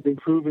techniques have been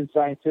proven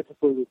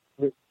scientifically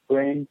with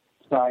brain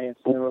science,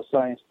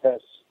 neuroscience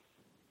tests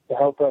to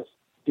help us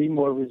be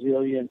more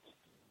resilient,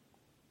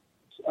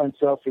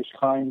 unselfish,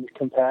 kind,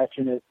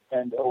 compassionate,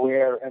 and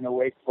aware and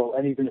awakeful,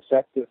 and even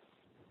effective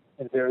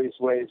in various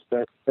ways.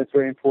 But that's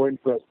very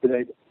important for us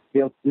today to be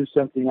able to do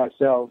something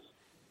ourselves,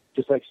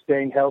 just like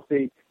staying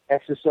healthy,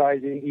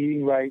 exercising,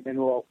 eating right, and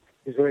all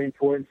is very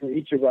important for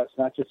each of us,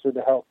 not just for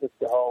the health, but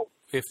the whole.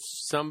 If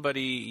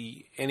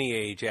somebody any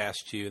age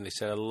asked you and they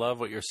said, I love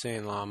what you're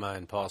saying, Lama,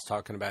 and Paul's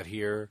talking about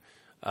here,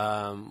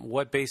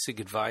 what basic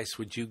advice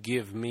would you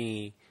give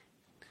me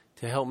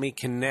to help me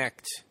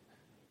connect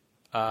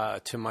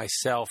to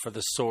myself or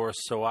the source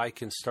so I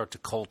can start to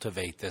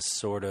cultivate this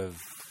sort of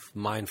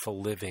mindful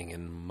living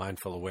and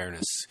mindful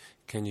awareness?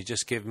 Can you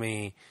just give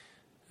me,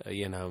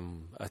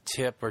 a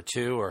tip or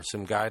two or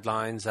some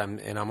guidelines? I'm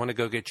going to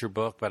go get your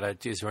book,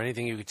 but is there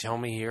anything you could tell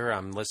me here?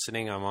 I'm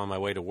listening. I'm on my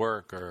way to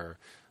work, or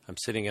I'm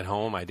sitting at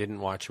home. I didn't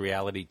watch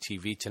reality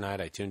TV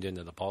tonight. I tuned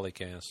into the Pauly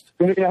cast.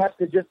 Do you have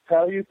to just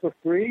tell you for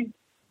free?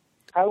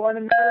 How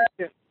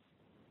un-American.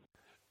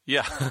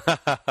 Yeah.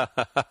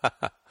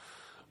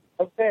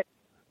 Okay.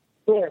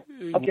 Sure.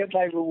 I'll get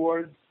my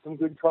rewards, some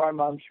good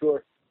karma, I'm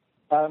sure.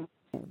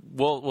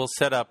 We'll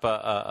set up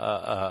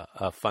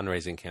a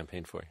fundraising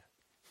campaign for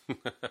you.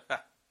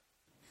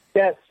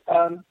 Yes.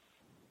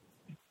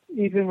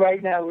 Even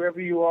right now, wherever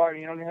you are,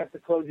 you don't have to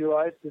close your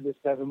eyes to this.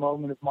 Have a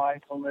moment of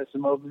mindfulness, a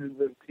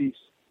moment of peace.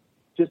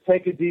 Just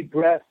take a deep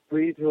breath,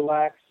 breathe,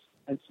 relax,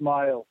 and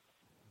smile.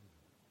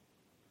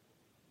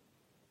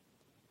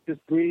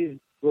 Just breathe,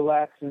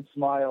 relax, and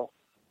smile.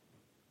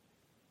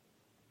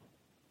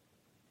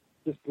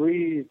 Just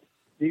breathe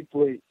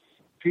deeply.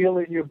 Feel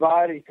it in your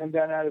body. Come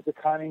down out of the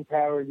conning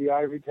tower, the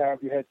ivory tower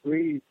of your head.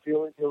 Breathe.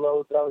 Feel it in your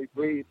lower belly.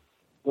 Breathe.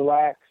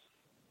 Relax.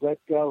 Let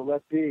go.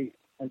 Let be.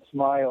 And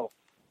smile.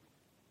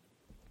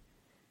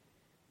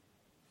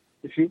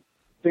 If you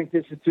think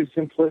this is too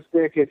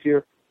simplistic, if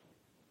you're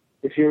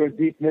a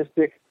deep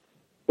mystic,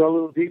 go a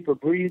little deeper.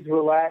 Breathe,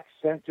 relax,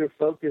 center,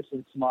 focus,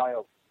 and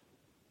smile.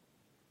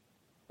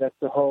 That's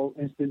the whole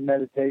instant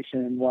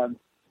meditation in one.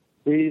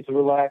 Breathe,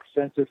 relax,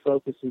 center,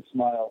 focus, and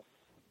smile.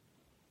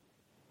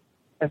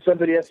 And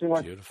somebody asked me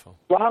once, beautiful.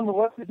 Lama,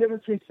 what's the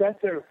difference between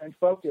center and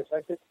focus?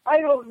 I said,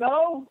 I don't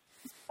know.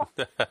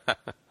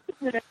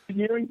 It's an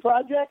engineering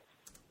project.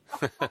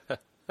 You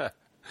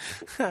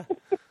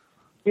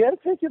got to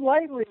take it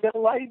lightly. You got to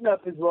lighten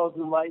up as well as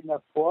you lighten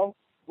up, Paul.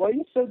 Why are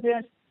you so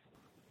damn...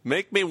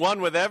 Make me one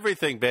with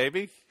everything,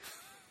 baby.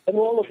 And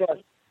all of us.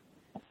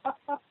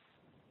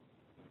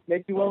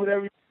 Make you one with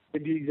everything.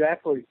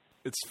 Exactly.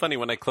 It's funny,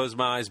 when I close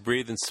my eyes,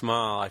 breathe, and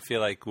smile, I feel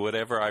like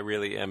whatever I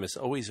really am is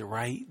always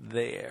right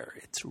there.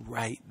 It's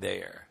right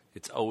there.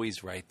 It's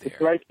always right there.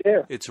 It's right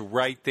there. It's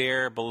right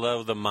there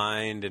below the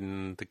mind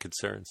and the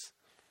concerns.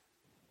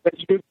 But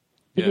you've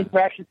been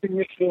practicing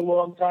this for a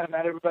long time.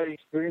 Not everybody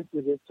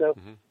experiences it. So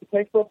it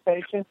takes a little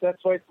patience.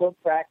 That's why it's called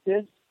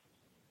practice,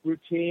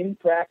 routine,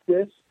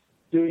 practice,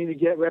 doing to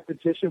get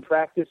repetition.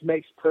 Practice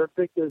makes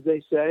perfect, as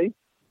they say.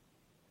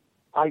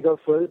 I go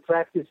further.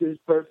 Practice is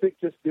perfect.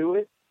 Just do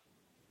it.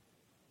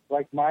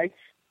 Like Mike,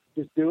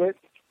 just do it.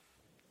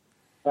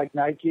 Like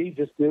Nike,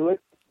 just do it.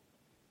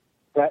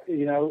 But,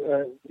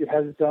 it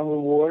has its own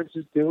rewards.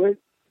 Just do it.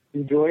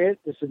 Enjoy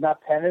it. This is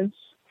not penance.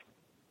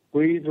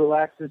 Breathe,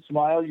 relax, and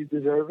smile. You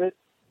deserve it.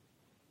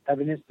 Have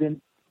an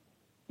instant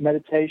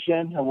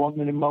meditation, a 1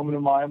 minute moment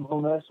of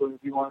mindfulness, or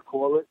if you want to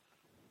call it,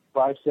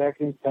 5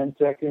 seconds, 10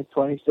 seconds,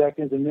 20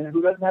 seconds, a minute.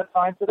 Who doesn't have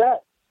time for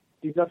that?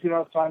 Even if you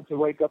don't have time to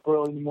wake up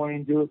early in the morning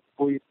and do it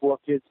before your 4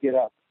 kids get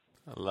up.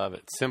 I love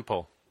it.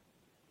 Simple.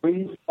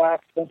 Breathe,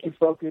 relax, center,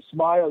 focus,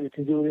 smile. You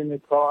can do it in the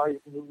car. You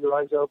can do it with your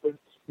eyes open.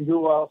 You can do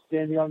it while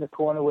standing on the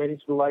corner waiting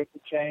for the light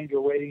to change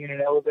or waiting in an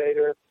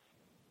elevator.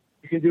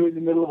 You can do it in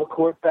the middle of a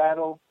court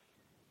battle.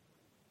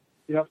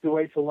 You don't have to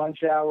wait for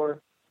lunch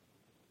hour.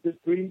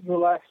 Just breathe,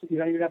 relax. You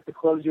don't even have to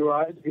close your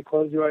eyes. If you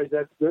close your eyes,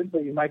 that's good,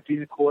 but you might be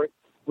in the court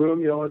room.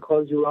 You don't want to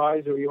close your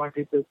eyes, or you might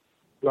be at the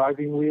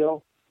driving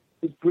wheel.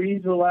 Just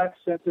breathe, relax,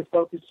 center,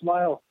 focus,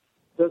 smile.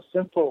 So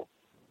simple,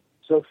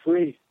 so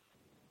free.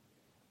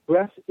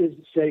 Breath is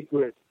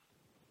sacred.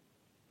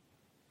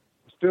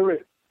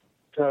 Spiritus,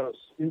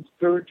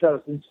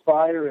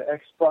 inspire,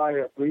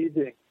 expire,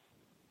 breathing,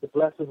 the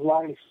breath of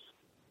life,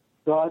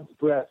 God's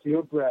breath,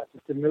 your breath.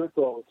 It's a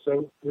miracle. It's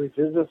so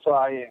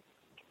revivifying,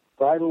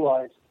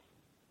 vitalizing.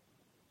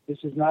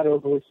 This is not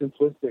overly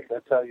simplistic, I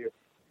tell you.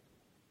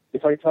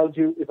 If I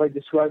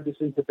described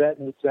this in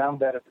Tibetan, it would sound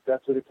better, but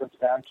that's what it comes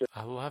down to.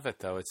 I love it,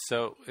 though.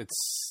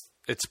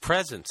 It's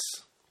presence.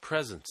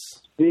 Presence.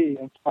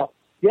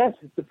 Yes,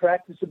 it's the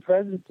practice of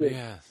presence.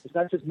 Yes. It's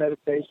not just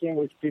meditation,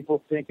 which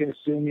people think and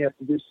assume you have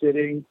to do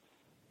sitting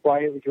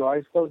quiet with your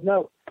eyes closed.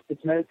 No,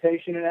 it's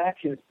meditation in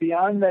action. It's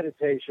beyond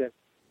meditation.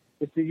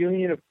 It's the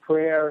union of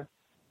prayer,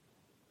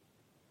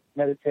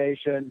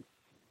 meditation,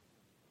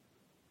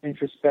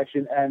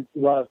 introspection, and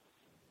love.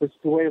 It's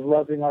the way of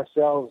loving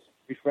ourselves,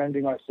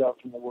 befriending ourselves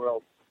in the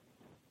world,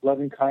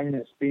 loving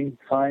kindness, being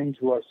kind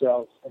to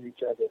ourselves and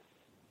each other.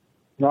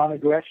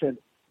 Non-aggression,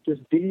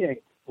 just being.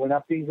 We're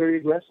not being very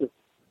aggressive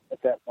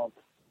at that moment.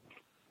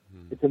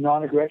 It's a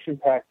non-aggression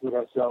pact with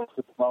ourselves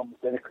at the moment,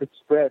 and it could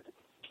spread.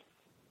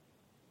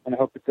 And I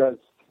hope it does.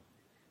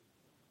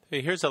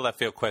 Hey, here's a left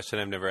field question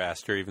I've never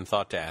asked or even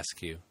thought to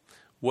ask you.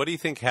 What do you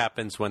think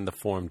happens when the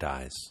form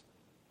dies?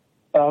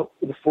 The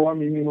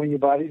form, you mean when your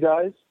body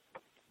dies?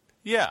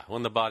 Yeah,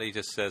 when the body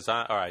just says,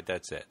 all right,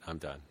 that's it, I'm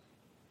done.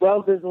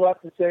 Well, there's a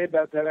lot to say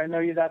about that. I know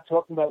you're not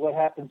talking about what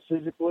happens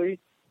physically.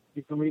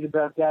 You can read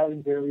about that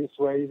in various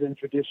ways in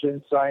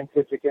traditions,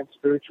 scientific and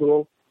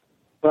spiritual.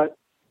 But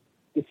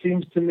it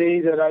seems to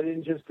me that I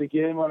didn't just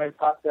begin when I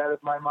popped out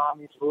of my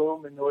mommy's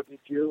womb, and nor did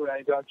you, and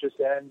I don't just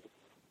end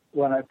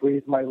when I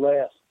breathe my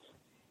last.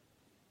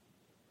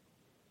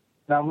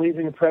 Now, I'm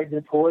leaving a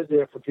pregnant pause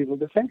there for people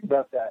to think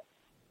about that.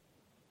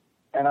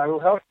 And I will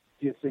help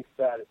you think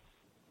about it.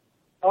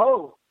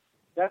 Oh,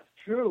 that's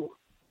true.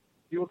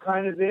 You were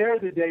kind of there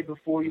the day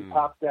before you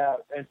popped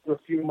out, and for a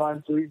few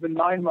months or even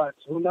 9 months.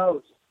 Who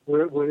knows?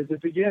 Where does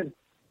it begin?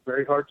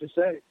 Very hard to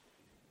say.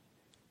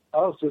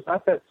 Oh, so it's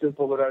not that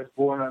simple that I was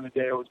born on the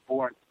day I was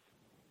born.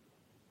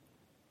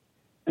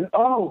 And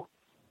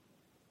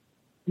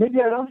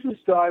maybe I don't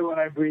just die when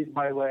I breathe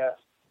my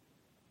last.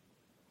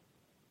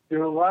 There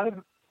are a lot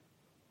of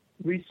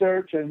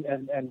research and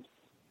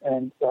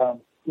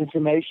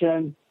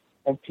information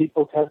and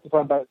people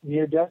testifying about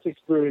near-death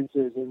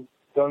experiences and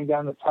going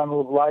down the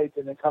tunnel of light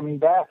and then coming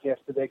back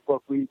after they,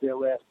 quote, breathed their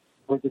last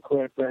or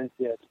declared brain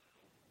dead.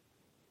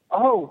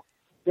 Oh,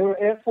 There were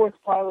Air Force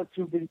pilots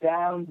who've been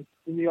down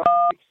in the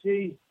Arctic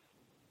Sea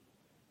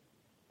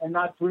and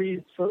not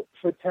breathed for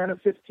 10 or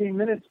 15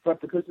 minutes,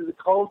 but because of the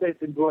cold, they've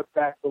been brought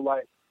back to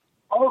life.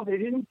 Oh, they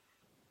didn't.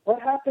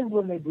 What happened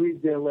when they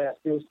breathed their last?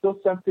 There was still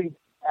something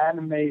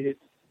animated,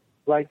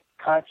 like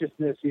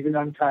consciousness, even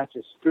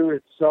unconscious,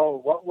 spirit,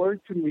 soul. What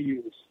word can we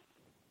use?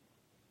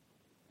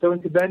 So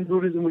in Tibetan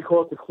Buddhism, we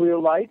call it the clear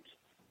light.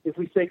 If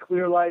we say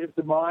clear light of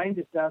the mind,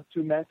 it sounds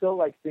too mental,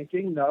 like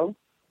thinking. No.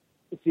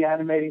 It's the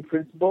animating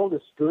principle, the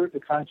spirit,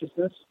 the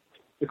consciousness,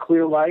 the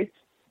clear light.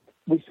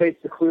 We say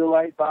it's the clear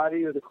light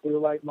body or the clear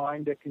light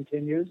mind that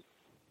continues,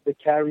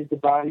 that carries the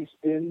body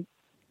spin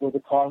or the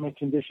karmic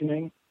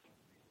conditioning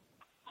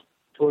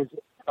towards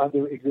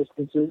other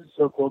existences,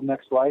 so-called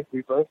next life,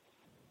 rebirth.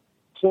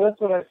 So that's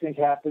what I think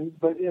happens,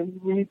 but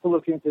we need to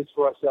look into this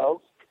for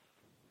ourselves,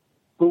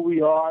 who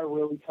we are,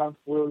 where we come,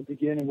 where we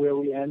begin, and where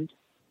we end.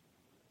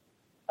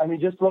 I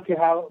mean, just look at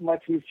how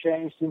much we've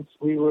changed since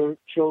we were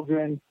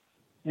children,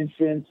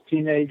 infants,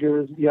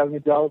 teenagers, young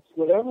adults,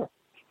 whatever.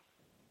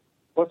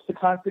 What's the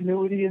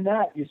continuity in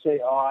that? You say,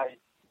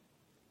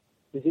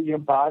 is it your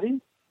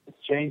body? It's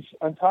changed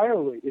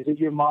entirely. Is it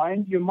your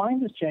mind? Your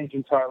mind has changed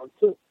entirely,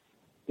 too.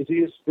 Is it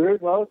your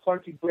spirit? Well, it's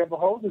hard to grab a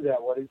hold of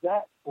that. What is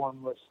that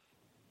formless,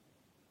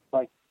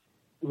 like,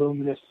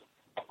 luminous,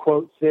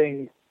 quote,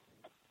 thing?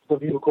 Some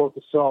people call it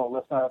the soul.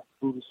 That's not a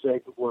Buddhist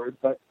sacred word,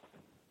 but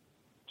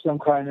some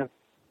kind of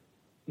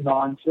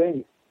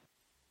non-thing.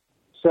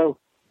 So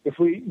if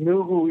we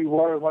knew who we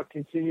were and what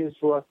continues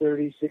for our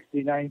 30,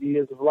 60, 90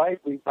 years of life,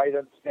 we might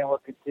understand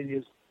what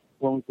continues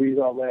when we breathe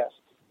our last.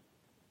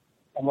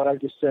 And what I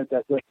just said,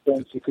 that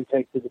sense you could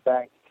take to the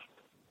bank.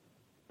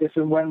 If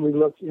and when we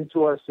look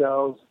into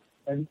ourselves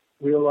and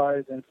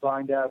realize and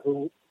find out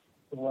who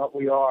and what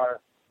we are,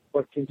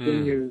 what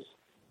continues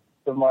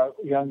from our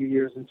younger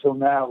years until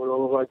now with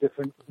all of our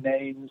different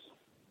names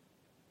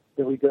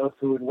that we go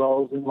through and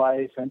roles in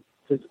life and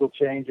physical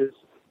changes,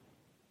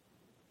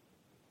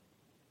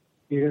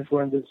 even if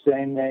we're under the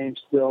same name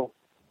still,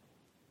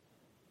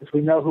 if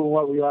we know who and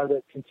what we are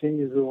that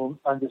continues, we will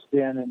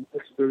understand and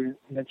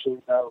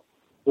experientially know.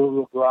 We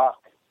will grok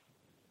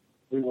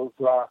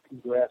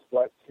and grasp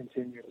what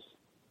continues.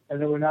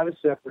 And then we're not a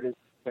separate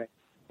thing.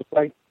 It's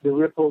like the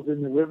ripples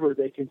in the river,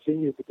 they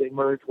continue, but they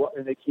merge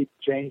and they keep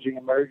changing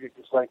and merging,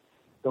 just like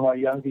from our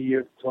younger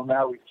years until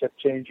now, we've kept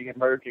changing and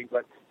merging,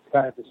 but it's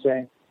kind of the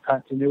same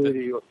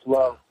continuity or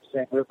flow,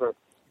 same river,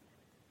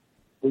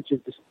 which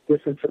is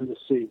different from the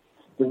sea.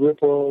 The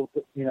ripple,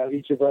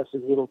 each of us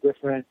is a little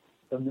different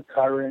from the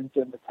current,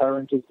 and the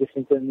current is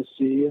different than the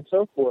sea, and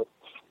so forth.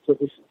 So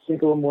if we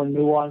think a little more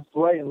nuanced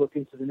way and look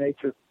into the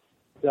nature of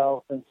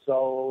self and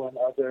soul and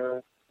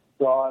other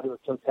thought or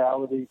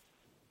totality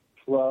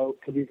flow,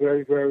 can be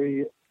very,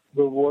 very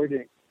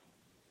rewarding.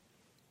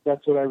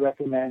 That's what I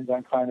recommend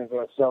on kind of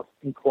a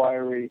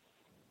self-inquiry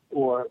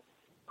or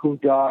who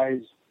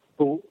dies,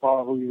 who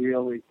are we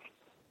really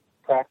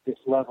practice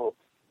level.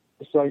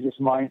 Besides just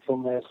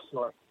mindfulness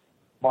or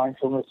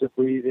mindfulness of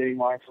breathing,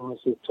 mindfulness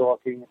of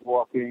talking and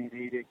walking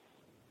and eating.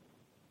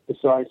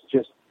 Besides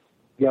just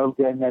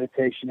yoga and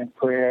meditation and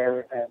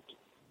prayer and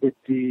good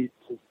deeds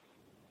and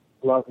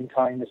love and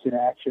kindness in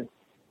action.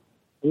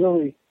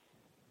 Really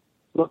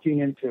looking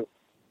into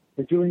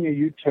and doing a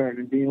U-turn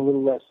and being a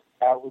little less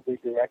outwardly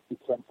directed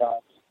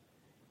sometimes.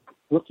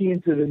 Looking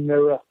into the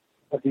mirror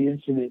of the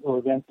infinite or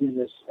of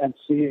emptiness and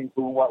seeing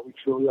who and what we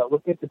truly are.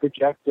 Looking at the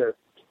projector,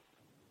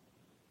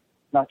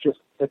 not just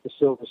at the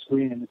silver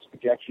screen and its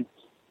projections,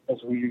 as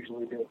we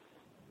usually do.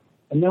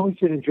 And then we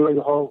can enjoy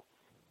the whole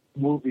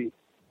movie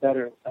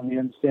better, and we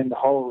understand the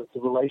whole. It's a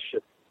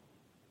relationship.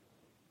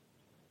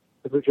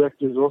 The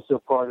projector is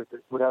also part of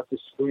it. Without the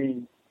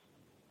screen,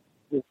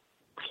 we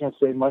can't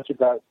say much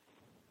about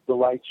the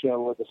light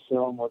show or the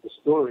film or the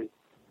story.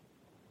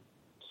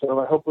 So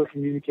I hope we're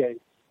communicating.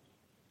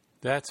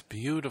 That's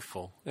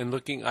beautiful. And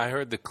I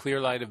heard the clear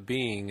light of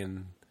being,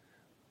 and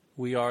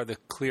we are the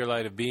clear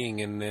light of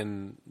being, and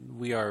then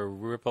we are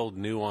rippled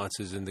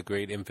nuances in the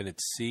great infinite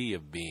sea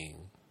of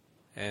being.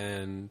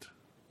 And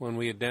when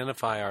we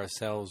identify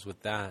ourselves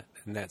with that,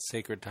 and that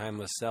sacred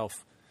timeless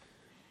self,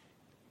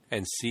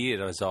 and see it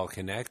as all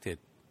connected,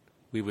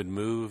 we would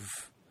move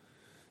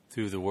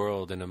through the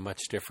world in a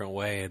much different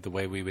way. The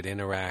way we would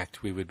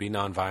interact, we would be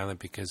nonviolent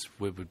because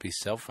we would be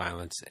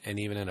self-violence, and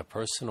even in a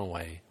personal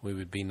way, we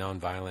would be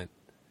nonviolent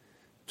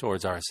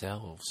towards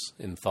ourselves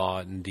in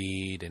thought and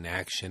deed and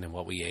action and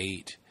what we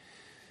ate,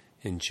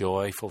 in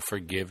joyful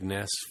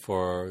forgiveness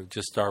for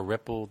just our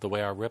ripple, the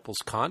way our ripples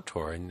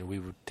contour, and we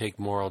would take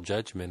moral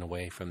judgment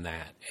away from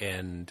that,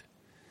 and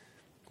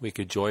we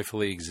could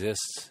joyfully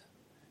exist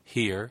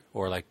here,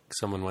 or like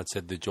someone once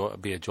said,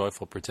 be a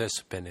joyful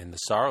participant in the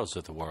sorrows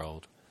of the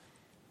world,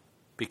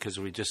 because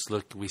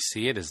we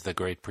see it as the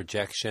great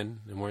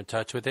projection, and we're in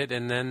touch with it.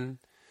 And then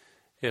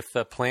if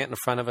the plant in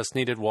front of us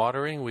needed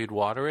watering, we'd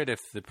water it. If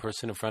the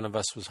person in front of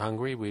us was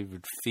hungry, we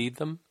would feed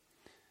them.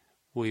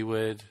 We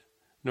would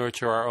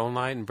nurture our own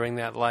light and bring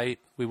that light.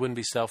 We wouldn't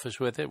be selfish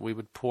with it. We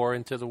would pour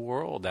into the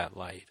world that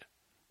light,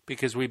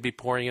 because we'd be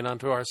pouring it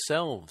onto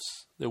ourselves.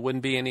 There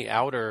wouldn't be any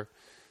outer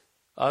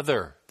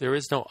other. There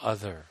is no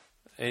other,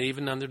 and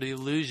even under the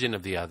illusion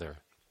of the other.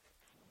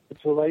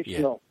 It's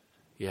relational.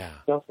 Yeah.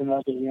 Self and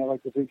other,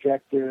 like the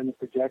projector and the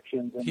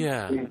projections. And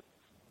Yeah.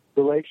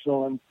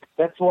 Relational, and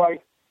that's why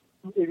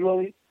it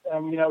really,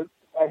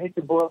 I hate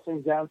to boil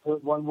things down to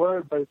one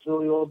word, but it's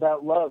really all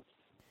about love.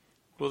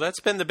 Well, that's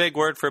been the big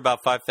word for about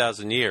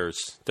 5,000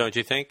 years, don't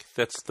you think?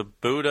 That's the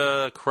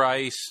Buddha,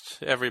 Christ,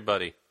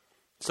 everybody.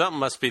 Something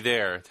must be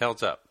there. It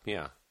holds up,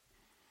 yeah.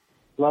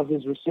 Love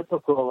is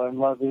reciprocal, and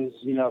love is,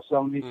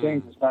 so many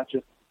things. It's not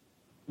just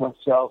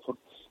oneself.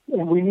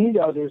 And we need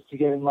others to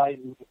get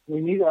enlightened.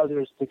 We need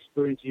others to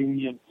experience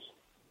union,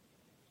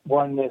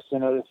 oneness,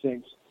 and other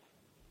things.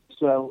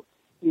 So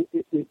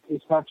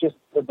it's not just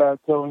about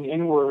going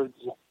inwards.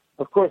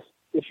 Of course,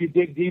 if you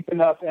dig deep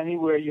enough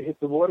anywhere, you hit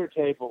the water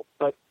table.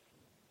 But,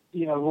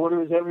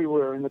 water is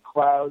everywhere in the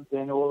clouds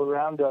and all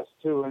around us,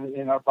 too, and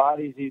in our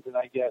bodies even,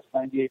 I guess,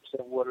 98%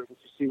 water, if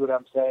you see what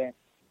I'm saying.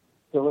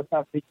 So let's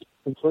not be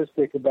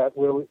simplistic about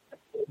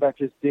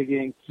just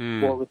digging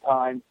all the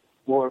time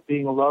or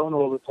being alone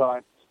all the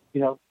time.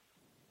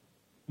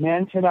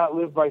 Man cannot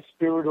live by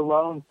spirit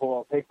alone,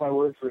 Paul. Take my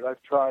word for it.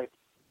 I've tried.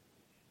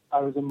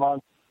 I was a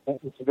monk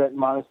in Tibetan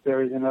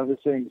monasteries and other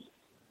things.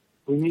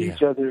 We need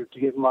each other to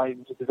get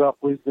enlightened, to develop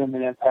wisdom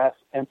and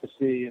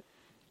empathy, and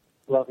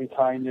loving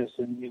kindness,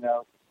 and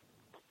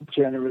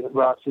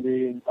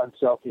generosity and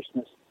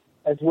unselfishness,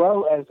 as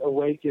well as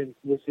awaken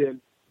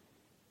within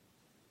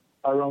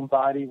our own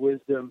body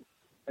wisdom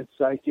and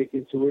psychic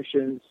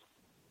intuitions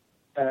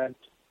and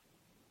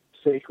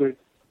sacred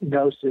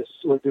gnosis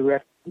or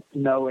direct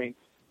knowing,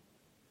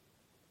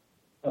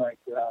 like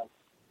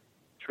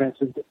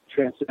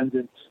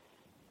transcendent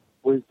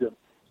wisdom.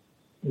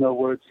 No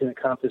words can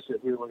encompass it,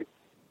 really.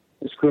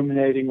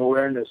 Discriminating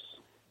awareness.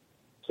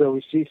 So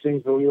we see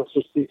things, but we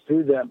also see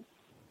through them.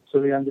 So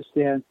we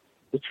understand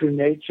the true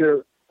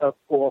nature of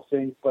all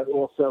things, but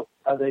also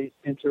how they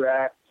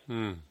interact,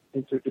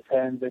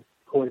 interdepend, and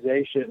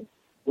causation,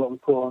 what we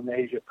call in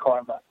Asia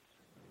karma.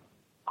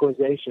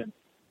 Causation.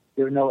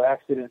 There are no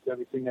accidents.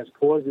 Everything has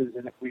causes,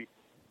 and if we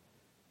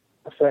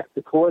affect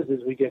the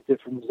causes, we get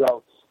different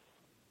results,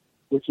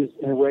 which is,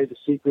 in a way, the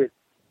secret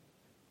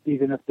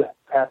even of the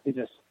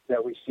happiness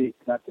that we seek,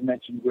 not to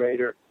mention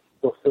greater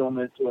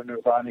fulfillment or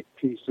nirvanic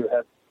peace, or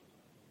have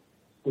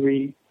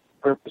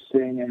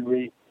repurposing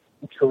and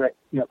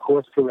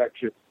course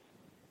correction,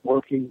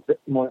 working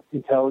more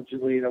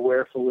intelligently and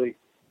awarefully,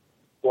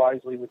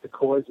 wisely with the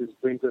causes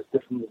brings us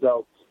different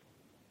results.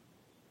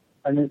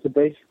 And it's a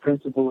basic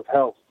principle of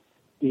health,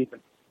 even.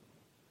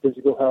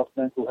 Physical health,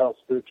 mental health,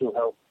 spiritual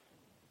health.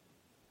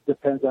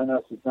 Depends on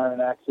us. It's not an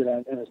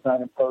accident, and it's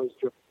not imposed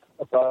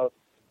above,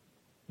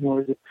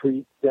 nor is it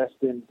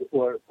predestined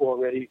or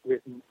already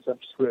written some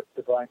script,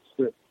 divine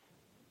script.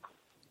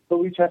 But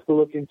we just have to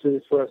look into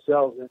this for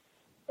ourselves and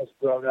as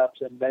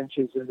grown-ups and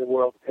mentors in the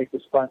world, take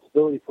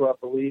responsibility for our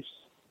beliefs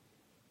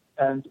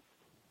and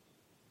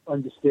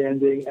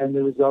understanding and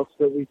the results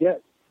that we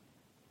get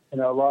in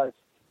our lives.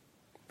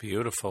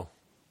 Beautiful.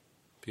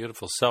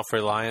 Beautiful.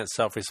 Self-reliance,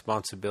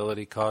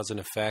 self-responsibility, cause and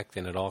effect,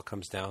 and it all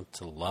comes down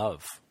to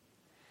love.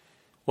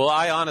 Well,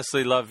 I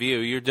honestly love you.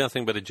 You're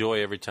nothing but a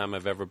joy every time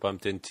I've ever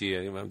bumped into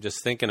you. I'm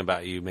just thinking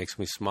about you makes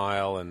me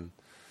smile, and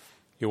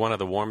you're one of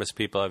the warmest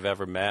people I've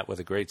ever met with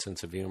a great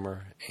sense of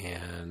humor.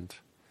 And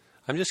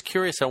I'm just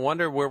curious. I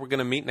wonder where we're going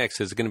to meet next.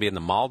 Is it going to be in the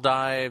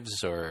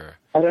Maldives or?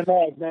 I don't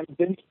know. I've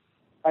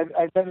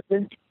never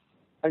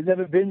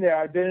been there.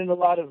 I've been in a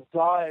lot of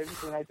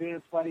dives, and I've been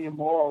in plenty of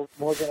malls,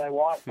 more than I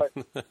want. But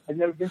I've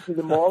never been to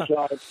the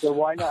Maldives, so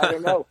why not? I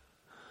don't know.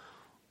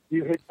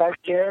 You hit that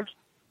there?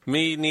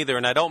 Me neither,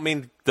 and I don't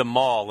mean the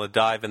mall, a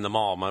dive in the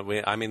mall.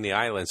 I mean the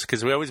islands,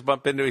 because we always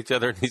bump into each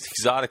other in these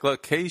exotic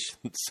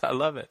locations. I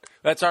love it.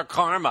 That's our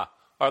karma.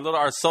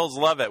 Our souls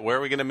love it. Where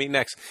are we going to meet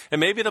next?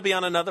 And maybe it'll be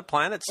on another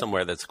planet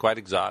somewhere that's quite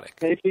exotic.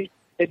 Maybe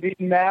it'd be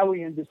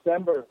Maui in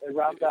December at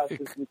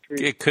Ramdas's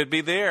retreat. It could be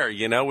there,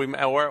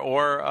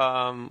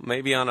 or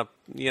maybe on a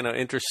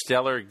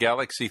interstellar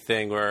galaxy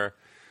thing where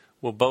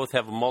we'll both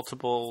have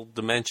multiple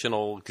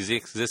dimensional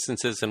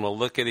existences, and we'll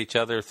look at each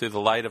other through the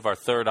light of our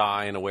third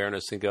eye and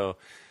awareness and go,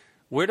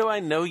 where do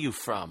I know you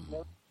from?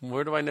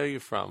 Where do I know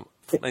you from?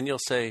 And you'll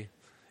say,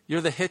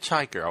 you're the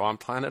hitchhiker on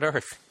planet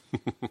Earth.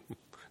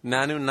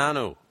 Nanu,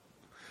 Nanu.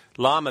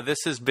 Lama, this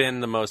has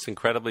been the most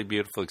incredibly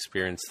beautiful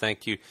experience.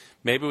 Thank you.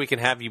 Maybe we can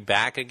have you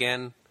back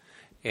again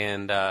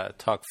and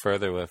talk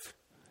further with,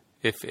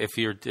 if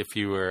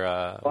you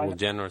were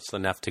generous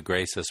enough to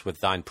grace us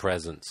with thine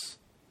presence.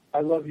 I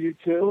love you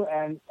too,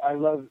 and I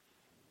love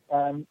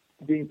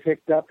being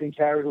picked up and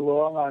carried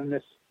along on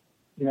this,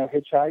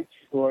 hitchhike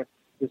or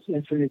this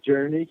infinite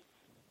journey,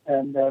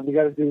 and we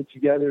got to do it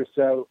together.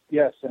 So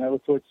yes, and I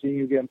look forward to seeing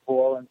you again,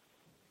 Paul. And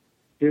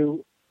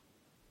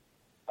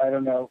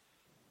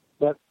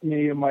let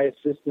me and my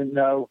assistant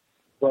know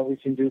what we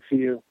can do for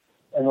you,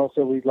 and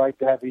also we'd like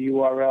to have a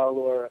URL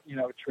or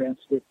a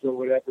transcript or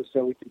whatever,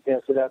 so we can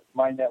pass it out to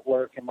my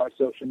network and my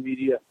social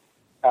media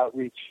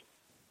outreach.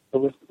 to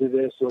listen to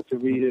this or to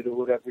read it or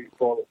whatever you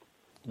call it.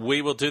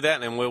 We will do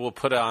that, and we will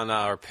put on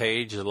our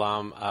page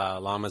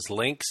Lama's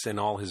links and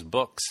all his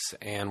books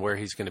and where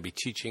he's going to be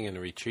teaching in the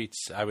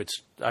retreats.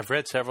 I've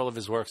read several of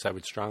his works. I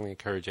would strongly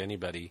encourage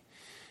anybody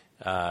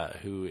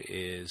who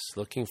is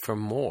looking for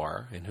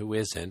more and who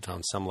isn't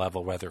on some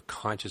level, whether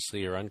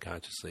consciously or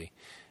unconsciously,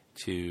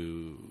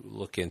 to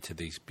look into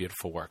these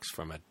beautiful works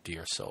from a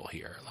dear soul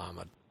here,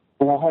 Lama.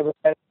 And I'll have a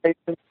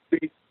meditation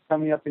retreat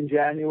coming up in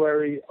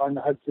January on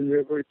the Hudson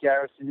River at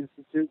Garrison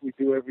Institute. We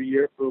do every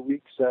year for a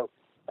week, so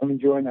I'm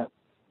enjoying that.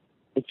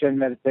 Meditation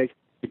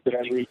that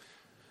I read.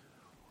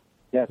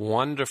 Yes.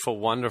 Wonderful,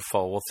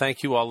 wonderful. Well,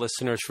 thank you all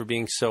listeners for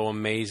being so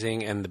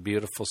amazing, and the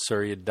beautiful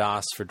Surya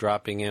Das for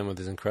dropping in with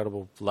his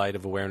incredible light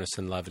of awareness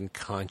and love and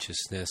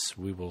consciousness.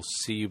 We will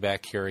see you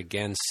back here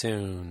again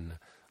soon.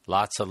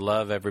 Lots of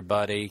love,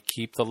 everybody.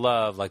 Keep the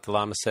love. Like the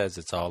Lama says,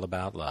 it's all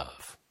about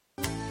love.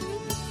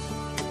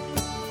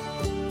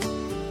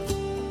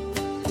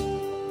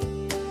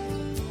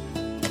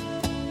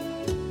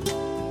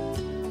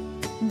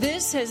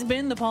 This has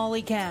been the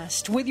Pauly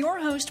Cast with your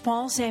host,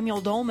 Paul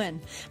Samuel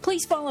Dolman.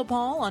 Please follow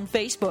Paul on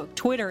Facebook,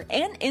 Twitter,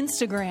 and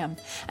Instagram.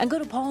 And go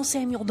to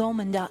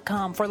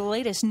paulsamueldolman.com for the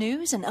latest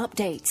news and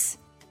updates.